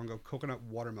not too long ago coconut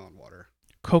watermelon water.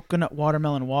 Coconut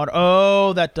watermelon water.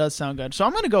 Oh, that does sound good. So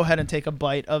I'm going to go ahead and take a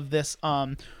bite of this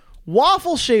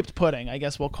waffle shaped pudding, I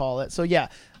guess we'll call it. So yeah,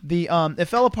 the it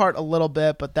fell apart a little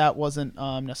bit, but that wasn't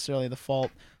necessarily the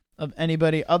fault of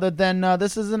anybody other than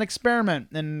this is an experiment.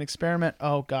 And an experiment,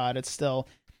 oh God, it's still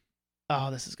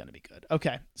this is going to be good.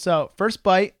 Okay. So, first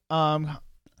bite, oh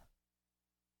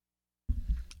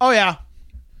yeah.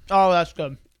 Oh, that's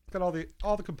good. Got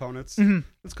all the components. Mm-hmm.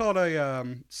 Let's call it a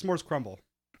s'mores crumble.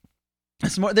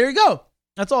 There you go.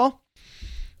 That's all.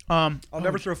 I'll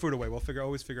never throw food away. We'll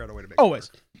always figure out a way to make Always.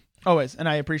 it work. Always, and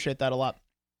I appreciate that a lot.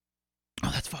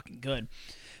 Oh, that's fucking good.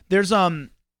 There's when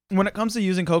it comes to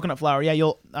using coconut flour, yeah,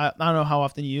 I don't know how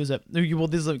often you use it. This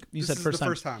is like you said This first is the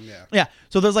time. first time, yeah. Yeah,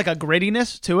 so there's like a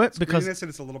grittiness to it because Grittiness, and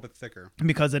it's a little bit thicker.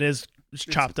 it is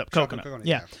chopped up coconut.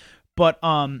 Yeah. yeah. But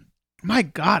my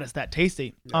God, is that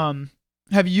tasty? Yeah.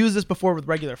 Have you used this before with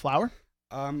regular flour?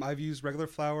 I've used regular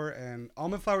flour, and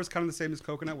almond flour is kind of the same as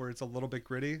coconut, where it's a little bit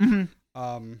gritty.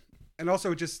 Mm-hmm. And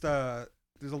also just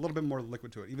there's a little bit more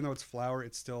liquid to it. Even though it's flour,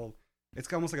 it's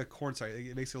almost like a cornstarch.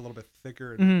 It makes it a little bit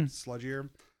thicker and sludgier.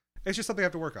 It's just something I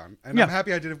have to work on. And Yeah. I'm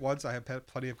happy I did it once. I have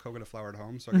plenty of coconut flour at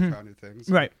home, so I can try new things.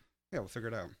 Right. Yeah, we'll figure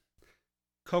it out.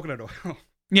 Coconut oil.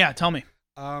 Yeah, tell me.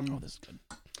 Oh, This is good.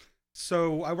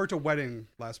 So I worked a wedding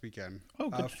last weekend. Oh,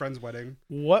 good. Friend's wedding.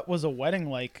 What was a wedding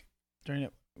like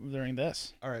during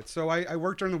this? All right. So I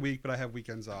work during the week, but I have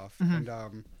weekends off. Mhm.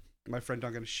 And my friend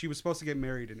Duncan, she was supposed to get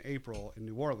married in April in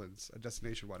New Orleans, a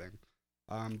destination wedding.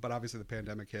 But obviously the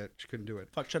pandemic hit. She couldn't do it.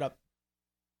 Fuck, shut up.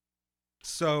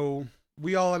 So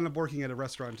we all ended up working at a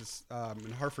restaurant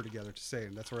in Hartford together,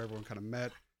 Toussaint. That's where everyone kind of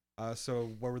met. So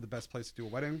where were the best place to do a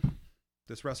wedding?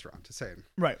 This restaurant, Toussaint.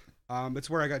 Right. It's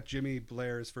where I got Jimmy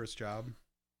Blair's first job.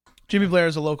 Jimmy Blair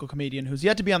is a local comedian who's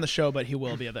yet to be on the show, but he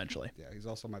will be eventually. Yeah, he's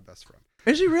also my best friend.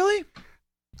 Is he really?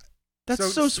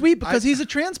 That's so sweet because he's a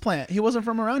transplant. He wasn't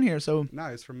from around here, so. No,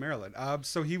 he's from Maryland.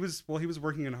 So he was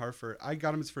working in Hartford. I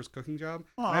got him his first cooking job.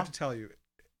 And I have to tell you,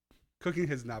 cooking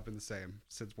has not been the same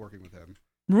since working with him.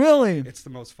 Really? It's the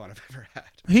most fun I've ever had.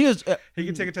 He is. He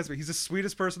can take a test, but he's the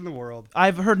sweetest person in the world.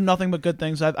 I've heard nothing but good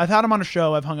things. I've had him on a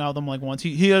show. I've hung out with him like once.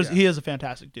 He is a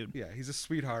fantastic dude. Yeah, he's a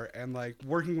sweetheart, and like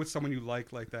working with someone you like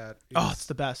that. It's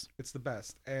the best. It's the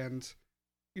best. And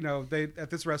they at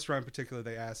this restaurant in particular,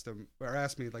 they asked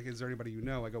me like, is there anybody you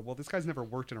know? I go, well, this guy's never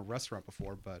worked in a restaurant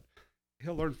before, but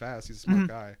he'll learn fast. He's a smart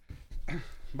guy.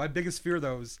 My biggest fear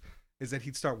though is that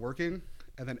he'd start working,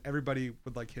 and then everybody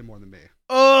would like him more than me.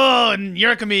 Oh, and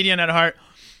you're a comedian at heart.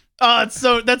 Oh,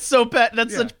 that's so pet.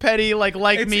 That's such petty like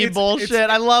me bullshit.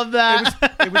 I love that.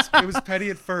 It was petty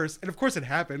at first, and of course it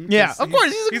happened. Yeah, of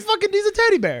course he's a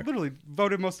teddy bear. Literally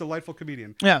voted most delightful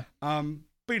comedian. Yeah.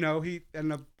 But he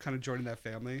ended up kind of joining that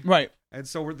family. Right. And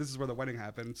so this is where the wedding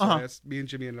happened. So me and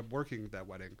Jimmy ended up working that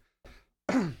wedding.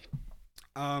 Came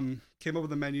up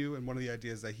with a menu, and one of the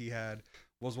ideas that he had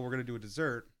was, well, we're gonna do a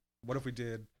dessert. What if we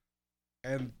did?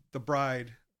 And the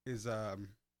bride is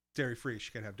dairy free;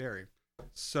 she can't have dairy.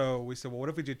 So we said, well, what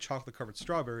if we did chocolate covered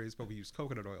strawberries, but we use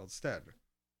coconut oil instead?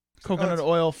 Coconut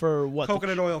oil for what?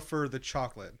 Coconut oil for the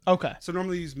chocolate. Okay. So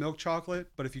normally you use milk chocolate,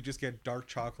 but if you just get dark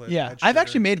chocolate, yeah, I've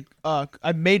actually made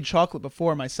I've made chocolate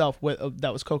before myself with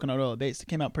that was coconut oil based. It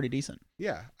came out pretty decent.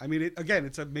 Yeah, I mean,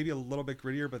 it's maybe a little bit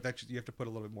grittier, but you have to put a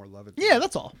little bit more love into. Yeah,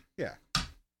 that's all. Yeah,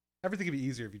 everything could be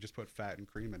easier if you just put fat and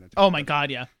cream in it. Oh my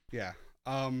God, yeah. Yeah.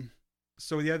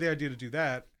 So we had the idea to do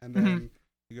that, and then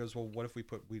he goes, well, what if we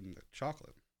put wheat in the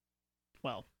chocolate?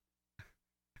 Well,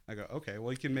 I go, okay,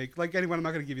 well, you can make, like anyone, I'm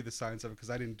not going to give you the science of it because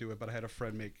I didn't do it, but I had a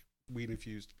friend make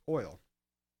weed-infused oil.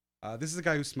 This is a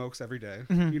guy who smokes every day.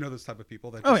 Mhm. You know those type of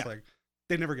people that Oh, just yeah. like,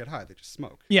 they never get high. They just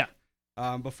smoke. Yeah.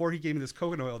 Before he gave me this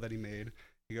coconut oil that he made,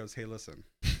 he goes, hey, listen,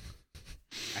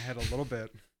 I had a little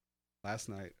bit last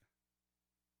night.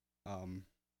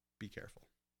 Be careful.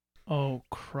 Oh,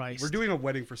 Christ. We're doing a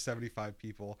wedding for 75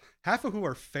 people, half of who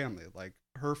are family, like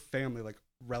her family, like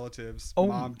relatives, Oh.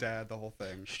 mom, dad, the whole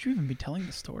thing. Should you even be telling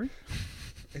the story?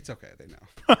 It's okay. They know.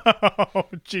 Oh,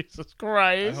 Jesus I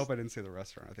Christ. hope I didn't say the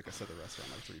restaurant. I think I said the restaurant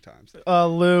like 3 times.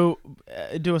 Lou,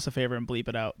 do us a favor and bleep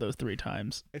it out those 3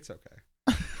 times. It's okay.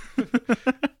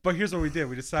 But here's what we did.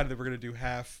 We decided that we're going to do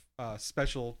half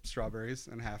special strawberries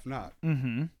and half not.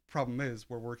 Mm-hmm. Problem is,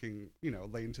 we're working,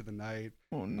 late into the night.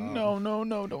 Oh,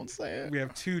 no, don't say it. We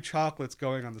have 2 chocolates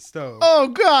going on the stove. Oh,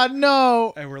 God,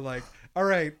 no. And we're like, all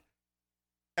right,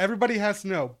 everybody has to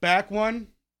know. Back one,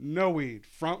 no weed.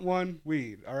 Front one,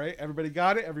 weed. All right, everybody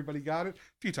got it? Everybody got it?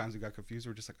 A few times we got confused.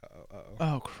 We're just like, uh-oh.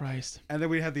 Oh, Christ. And then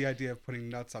we had the idea of putting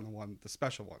nuts on the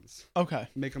special ones. Okay.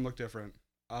 Make them look different.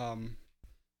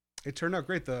 It turned out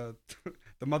great. The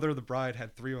mother of the bride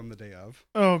had 3 of them the day of.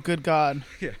 Oh, good God.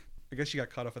 Yeah. I guess she got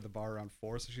cut off at the bar around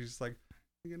 4, so she's just like,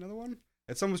 you get another one?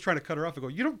 And someone was trying to cut her off. I go,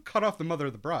 you don't cut off the mother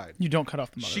of the bride. You don't cut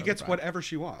off the mother. She of gets the bride. whatever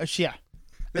she wants. Yeah.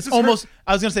 This It's is almost,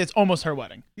 I was going to say, it's almost her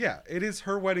wedding. Yeah, it is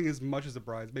her wedding as much as the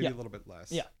bride's, maybe Yeah. a little bit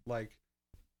less. Yeah. Like,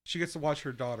 she gets to watch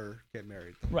her daughter get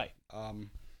married. Right. Yeah,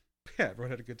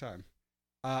 everyone had a good time.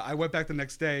 I went back the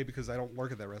next day because I don't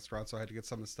work at that restaurant, so I had to get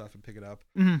some of the stuff and pick it up.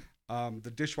 Mm-hmm.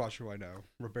 The dishwasher who I know,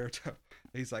 Roberto,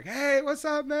 he's like, hey, what's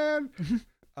up, man?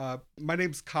 My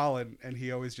name's Colin, and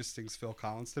he always just sings Phil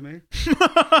Collins to me.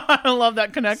 I love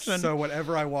that connection. So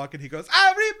whenever I walk in, he goes,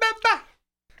 I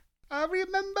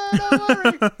remember, don't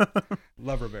worry.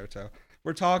 Love Roberto.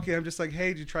 We're talking, I'm just like, hey,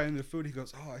 did you try any of the food? He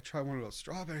goes, oh, I tried one of those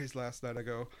strawberries last night. I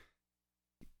go,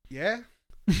 yeah?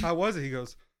 How was it? He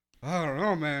goes, I don't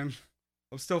know, man.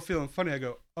 I'm still feeling funny. I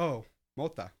go, oh,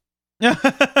 mota.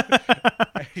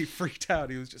 He freaked out.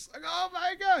 He was just like, oh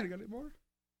my God, you got any more?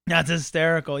 That's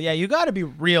hysterical. Yeah, you got to be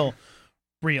real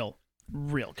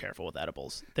careful with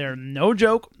edibles. They're no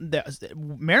joke.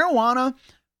 Marijuana,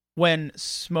 when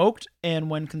smoked and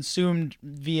when consumed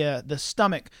via the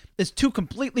stomach, is 2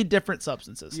 completely different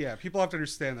substances. Yeah, people have to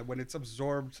understand that when it's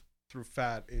absorbed through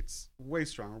fat, it's way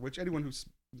stronger, which anyone who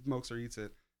smokes or eats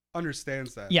it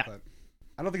understands that. Yeah. But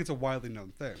I don't think it's a widely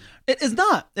known thing. It is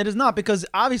not. It is not, because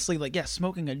obviously, like, yeah,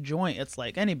 smoking a joint, it's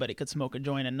like anybody could smoke a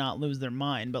joint and not lose their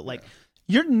mind. But like,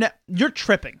 you're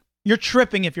tripping. You're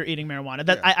tripping if you're eating marijuana.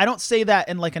 That I don't say that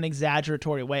in like an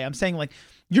exaggeratory way. I'm saying like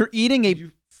you're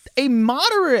eating a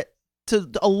moderate to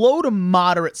a low to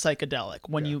moderate psychedelic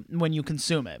when you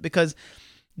consume it, because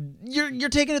you're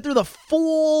taking it through the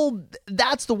full.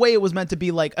 That's the way it was meant to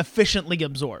be, like, efficiently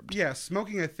absorbed. Yeah,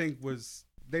 smoking, I think,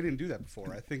 they didn't do that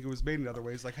before. I think it was made in other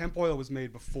ways. Like hemp oil was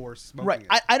made before smoking. Right.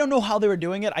 It. I don't know how they were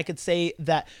doing it. I could say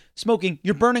that smoking,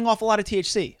 you're burning off a lot of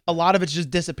THC. A lot of it's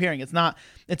just disappearing. It's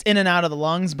in and out of the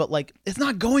lungs, but like, it's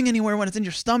not going anywhere when it's in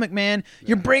your stomach, man. Yeah.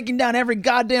 You're breaking down every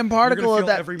goddamn particle of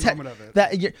that. Every moment of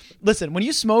it. Listen, when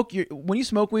you smoke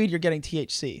weed, you're getting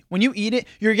THC. When you eat it,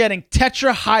 you're getting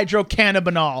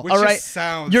tetrahydrocannabinol. Which all right.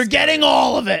 Sounds you're getting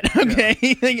all of it. Okay.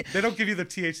 Yeah. They don't give you the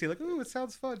THC like, ooh, it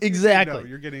sounds fun. Exactly. No,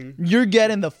 you're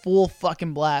getting the full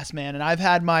fucking blast, man. And I've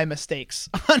had my mistakes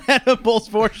on edibles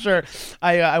for sure.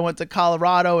 I went to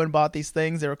Colorado and bought these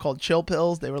things. They were called chill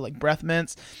pills. They were like breath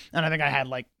mints. And I think I had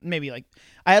like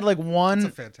one.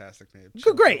 That's a fantastic name.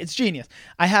 Great. It's genius.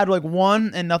 I had like one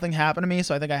and nothing happened to me.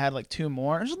 So I think I had like 2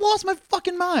 more. I just lost my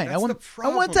fucking mind. That's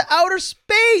I went to outer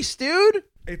space, dude.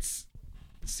 That's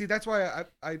why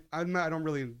I don't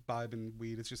really imbibe in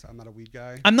weed. It's just I'm not a weed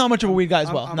guy. I'm not much of a weed guy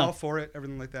as well. I'm all for it,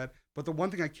 everything like that. But the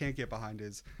one thing I can't get behind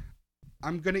is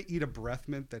I'm gonna eat a breath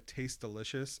mint that tastes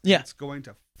delicious. Yeah, it's going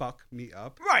to fuck me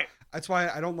up. Right. That's why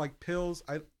I don't like pills.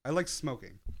 I like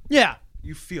smoking. Yeah.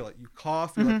 You feel it. You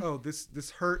cough. You're like, oh, this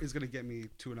hurt is gonna get me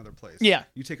to another place. Yeah.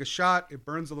 You take a shot. It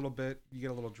burns a little bit. You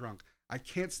get a little drunk. I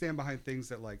can't stand behind things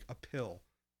that like a pill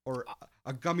or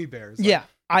a gummy bear. Yeah.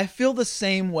 I feel the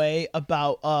same way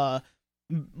about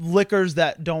liquors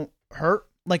that don't hurt.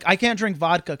 Like, I can't drink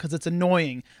vodka because it's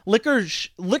annoying. Liquor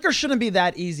shouldn't be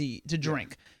that easy to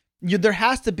drink. There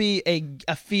has to be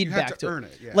a feedback you have to earn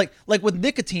it. Yeah. Like with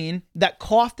nicotine, that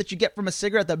cough that you get from a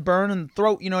cigarette, that burn in the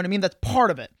throat, you know what I mean? That's part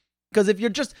of it. Because if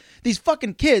you're just these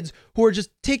fucking kids who are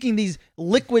just taking these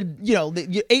liquid,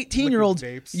 the 18-year-olds,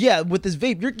 with this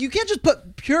vape, you can't just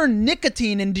put pure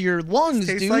nicotine into your lungs,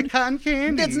 tastes dude. like cotton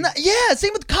candy. That's not. Yeah,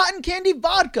 same with cotton candy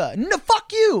vodka. No,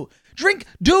 fuck you. Drink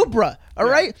Dubra. All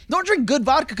Yeah. right, don't drink good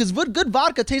vodka because good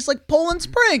vodka tastes like Poland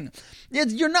Spring.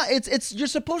 It's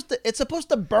supposed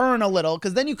to burn a little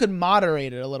because then you could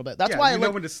moderate it a little bit. That's Yeah, why you I know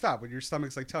like. when to stop, when your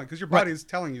stomach's like telling, because your Right. body is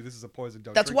telling you this is a poison.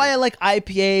 Don't. That's drink why it. I like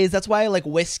IPAs. That's why I like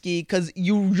whiskey because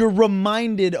you're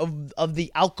reminded of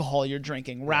the alcohol you're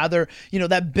drinking rather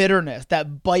that bitterness,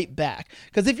 that bite back.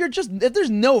 Because if there's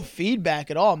no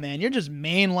feedback at all, man, you're just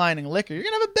mainlining liquor. You're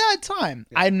gonna have a bad time.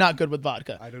 I'm not good with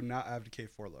vodka. I do not advocate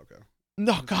Four Loko.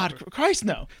 No, God, Christ,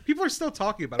 no. People are still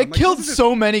talking about it. It killed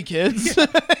so many kids.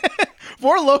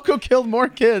 Four Loko killed more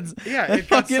kids. Yeah, than it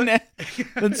got fucking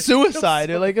than suicide.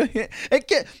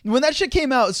 When that shit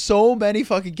came out, so many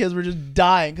fucking kids were just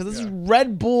dying because this is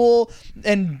Red Bull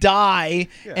and dye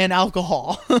and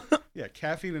alcohol. Yeah,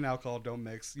 caffeine and alcohol don't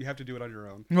mix. You have to do it on your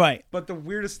own. Right. But the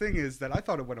weirdest thing is that I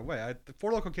thought it went away. The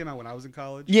Four Loko came out when I was in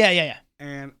college. Yeah.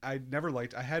 And I never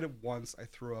liked. I had it once. I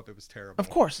threw up. It was terrible. Of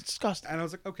course, it's disgusting. And I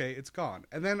was like, okay, it's gone.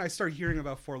 And then I started hearing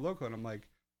about Four Loko, and I'm like,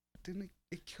 didn't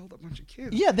it killed a bunch of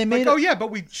kids? Yeah, they made oh yeah, but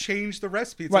we changed the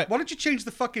recipe. It's Right. like, why don't you change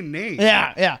the fucking name?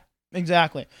 Yeah,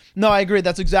 exactly. No, I agree.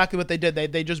 That's exactly what they did.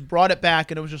 They just brought it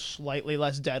back, and it was just slightly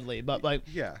less deadly, but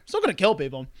Yeah. still gonna kill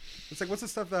people. It's like, what's the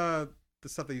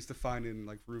stuff they used to find in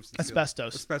like roofs and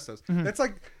Asbestos. Asbestos. Mhm. That's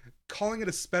like calling it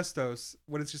asbestos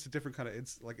when it's just a different kind of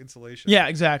like insulation. Yeah,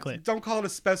 exactly. Don't call it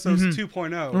asbestos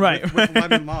 2.0 Right. with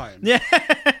lemon lime. Yeah.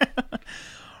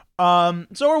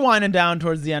 So we're winding down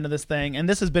towards the end of this thing, and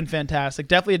this has been fantastic.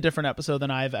 Definitely a different episode than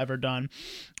I've ever done.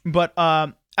 But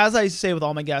as I say with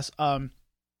all my guests,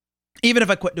 even if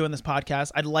I quit doing this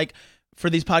podcast, I'd like for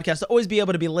these podcasts to always be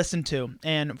able to be listened to.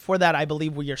 And for that, I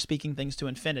believe we are speaking things to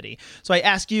infinity. So I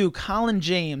ask you, Colin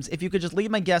James, if you could just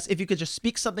leave my guests, if you could just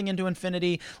speak something into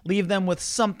infinity, leave them with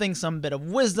something, some bit of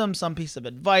wisdom, some piece of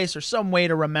advice, or some way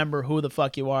to remember who the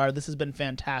fuck you are. This has been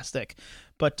fantastic.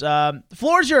 But the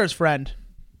floor is yours, friend.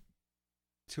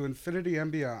 To infinity and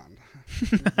beyond.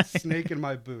 Snake in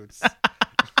my boots.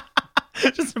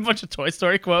 Just a bunch of Toy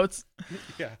Story quotes.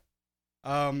 Yeah.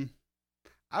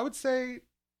 I would say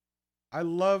I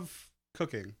love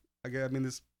cooking. I mean,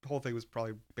 this whole thing was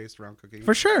probably based around cooking.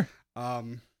 For sure.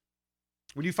 When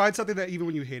you find something that even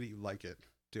when you hate it, you like it,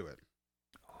 do it.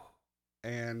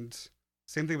 And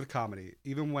same thing with comedy.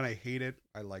 Even when I hate it,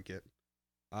 I like it.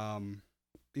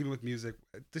 Even with music,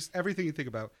 just everything you think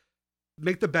about,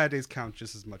 make the bad days count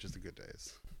just as much as the good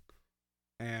days.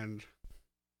 And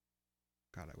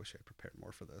God, I wish I had prepared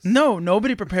more for this. No,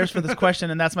 nobody prepares for this question,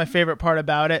 and that's my favorite part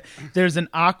about it. There's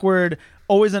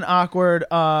always an awkward.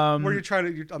 Where you're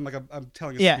trying to, I'm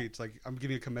telling a speech, like I'm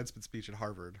giving a commencement speech at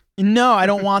Harvard. No, I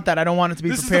don't want that. I don't want it to be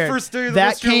This prepared. is the first day of the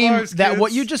rest of your lives, that kids.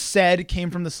 what you just said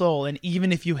came from the soul, and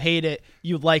even if you hate it,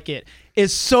 you like it,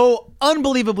 is so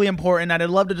unbelievably important. And I'd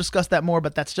love to discuss that more,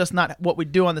 but that's just not what we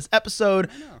do on this episode.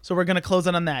 So we're gonna close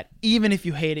it on that. Even if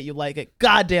you hate it, you like it.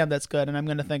 God damn, that's good, and I'm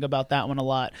gonna think about that one a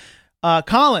lot.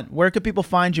 Colin, where could people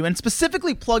find you? And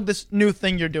specifically plug this new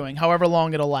thing you're doing, however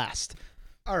long it'll last.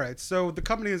 All right, so the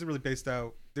company isn't really based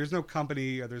out. There's no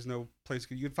company, or there's no place.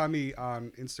 You can find me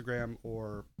on Instagram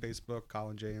or Facebook,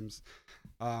 Colin James.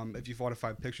 If you want to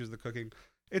find pictures of the cooking,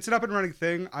 it's an up and running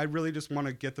thing. I really just want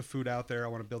to get the food out there. I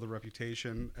want to build a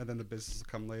reputation, and then the business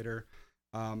will come later.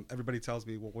 Everybody tells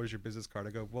me, "Well, where's your business card?" I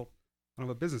go, "Well, I don't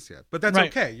have a business yet," but that's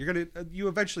Right. okay. You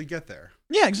eventually get there.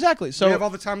 Yeah, exactly. So We have all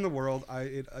the time in the world.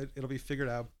 It'll be figured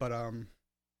out. But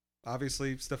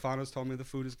obviously, Stefano's told me the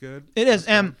food is good. it is.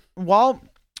 And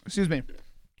excuse me,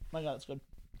 my God, that's good.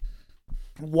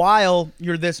 While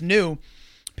you're this new,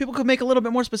 people could make a little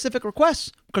bit more specific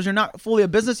requests because you're not fully a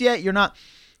business yet. You're not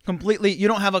completely. You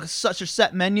don't have such a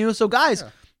set menu. So guys. Yeah.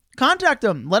 Contact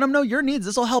him. Let him know your needs.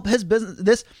 This will help his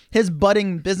business, his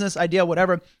budding business idea,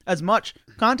 whatever, as much.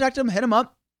 Contact him. Hit him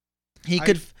up. You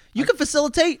could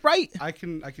facilitate, right? I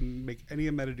can make any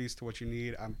amenities to what you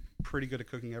need. I'm pretty good at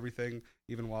cooking everything,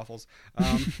 even waffles.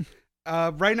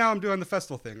 Right now I'm doing the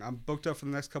festival thing. I'm booked up for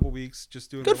the next couple weeks, just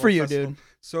doing Good the for whole you, festival. dude.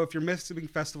 So if you're missing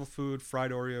festival food,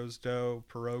 fried Oreos, dough,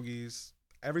 pierogies,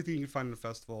 everything you can find in the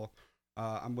festival,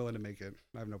 I'm willing to make it.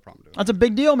 I have no problem doing it. That's a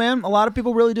big deal, man. A lot of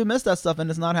people really do miss that stuff, and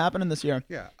it's not happening this year.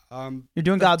 Yeah. You're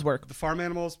doing God's work. The farm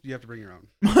animals, you have to bring your own.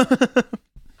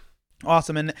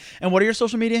 Awesome. And what are your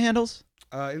social media handles?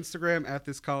 Instagram at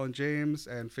this Colin James,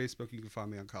 and Facebook you can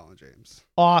find me on Colin James.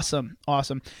 Awesome.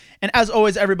 And as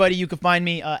always, everybody, you can find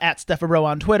me at Steffabro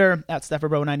on Twitter, at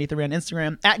Steffabro93 on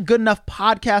Instagram, at Good Enough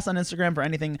Podcast on Instagram for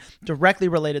anything directly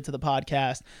related to the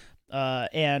podcast.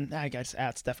 And I guess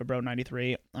at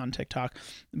Steffabro93 on TikTok,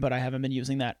 but I haven't been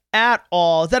using that at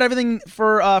all. Is that everything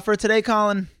for today,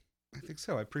 Colin? I think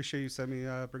so. I appreciate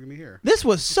you bringing me here. This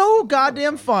was so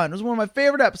goddamn fun. It was one of my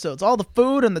favorite episodes. All the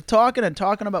food and the talking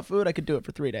about food. I could do it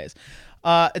for 3 days.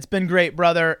 It's been great,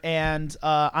 brother. And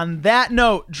on that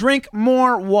note, drink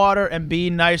more water and be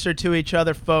nicer to each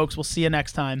other, folks. We'll see you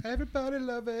next time. Everybody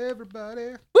love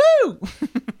everybody. Woo!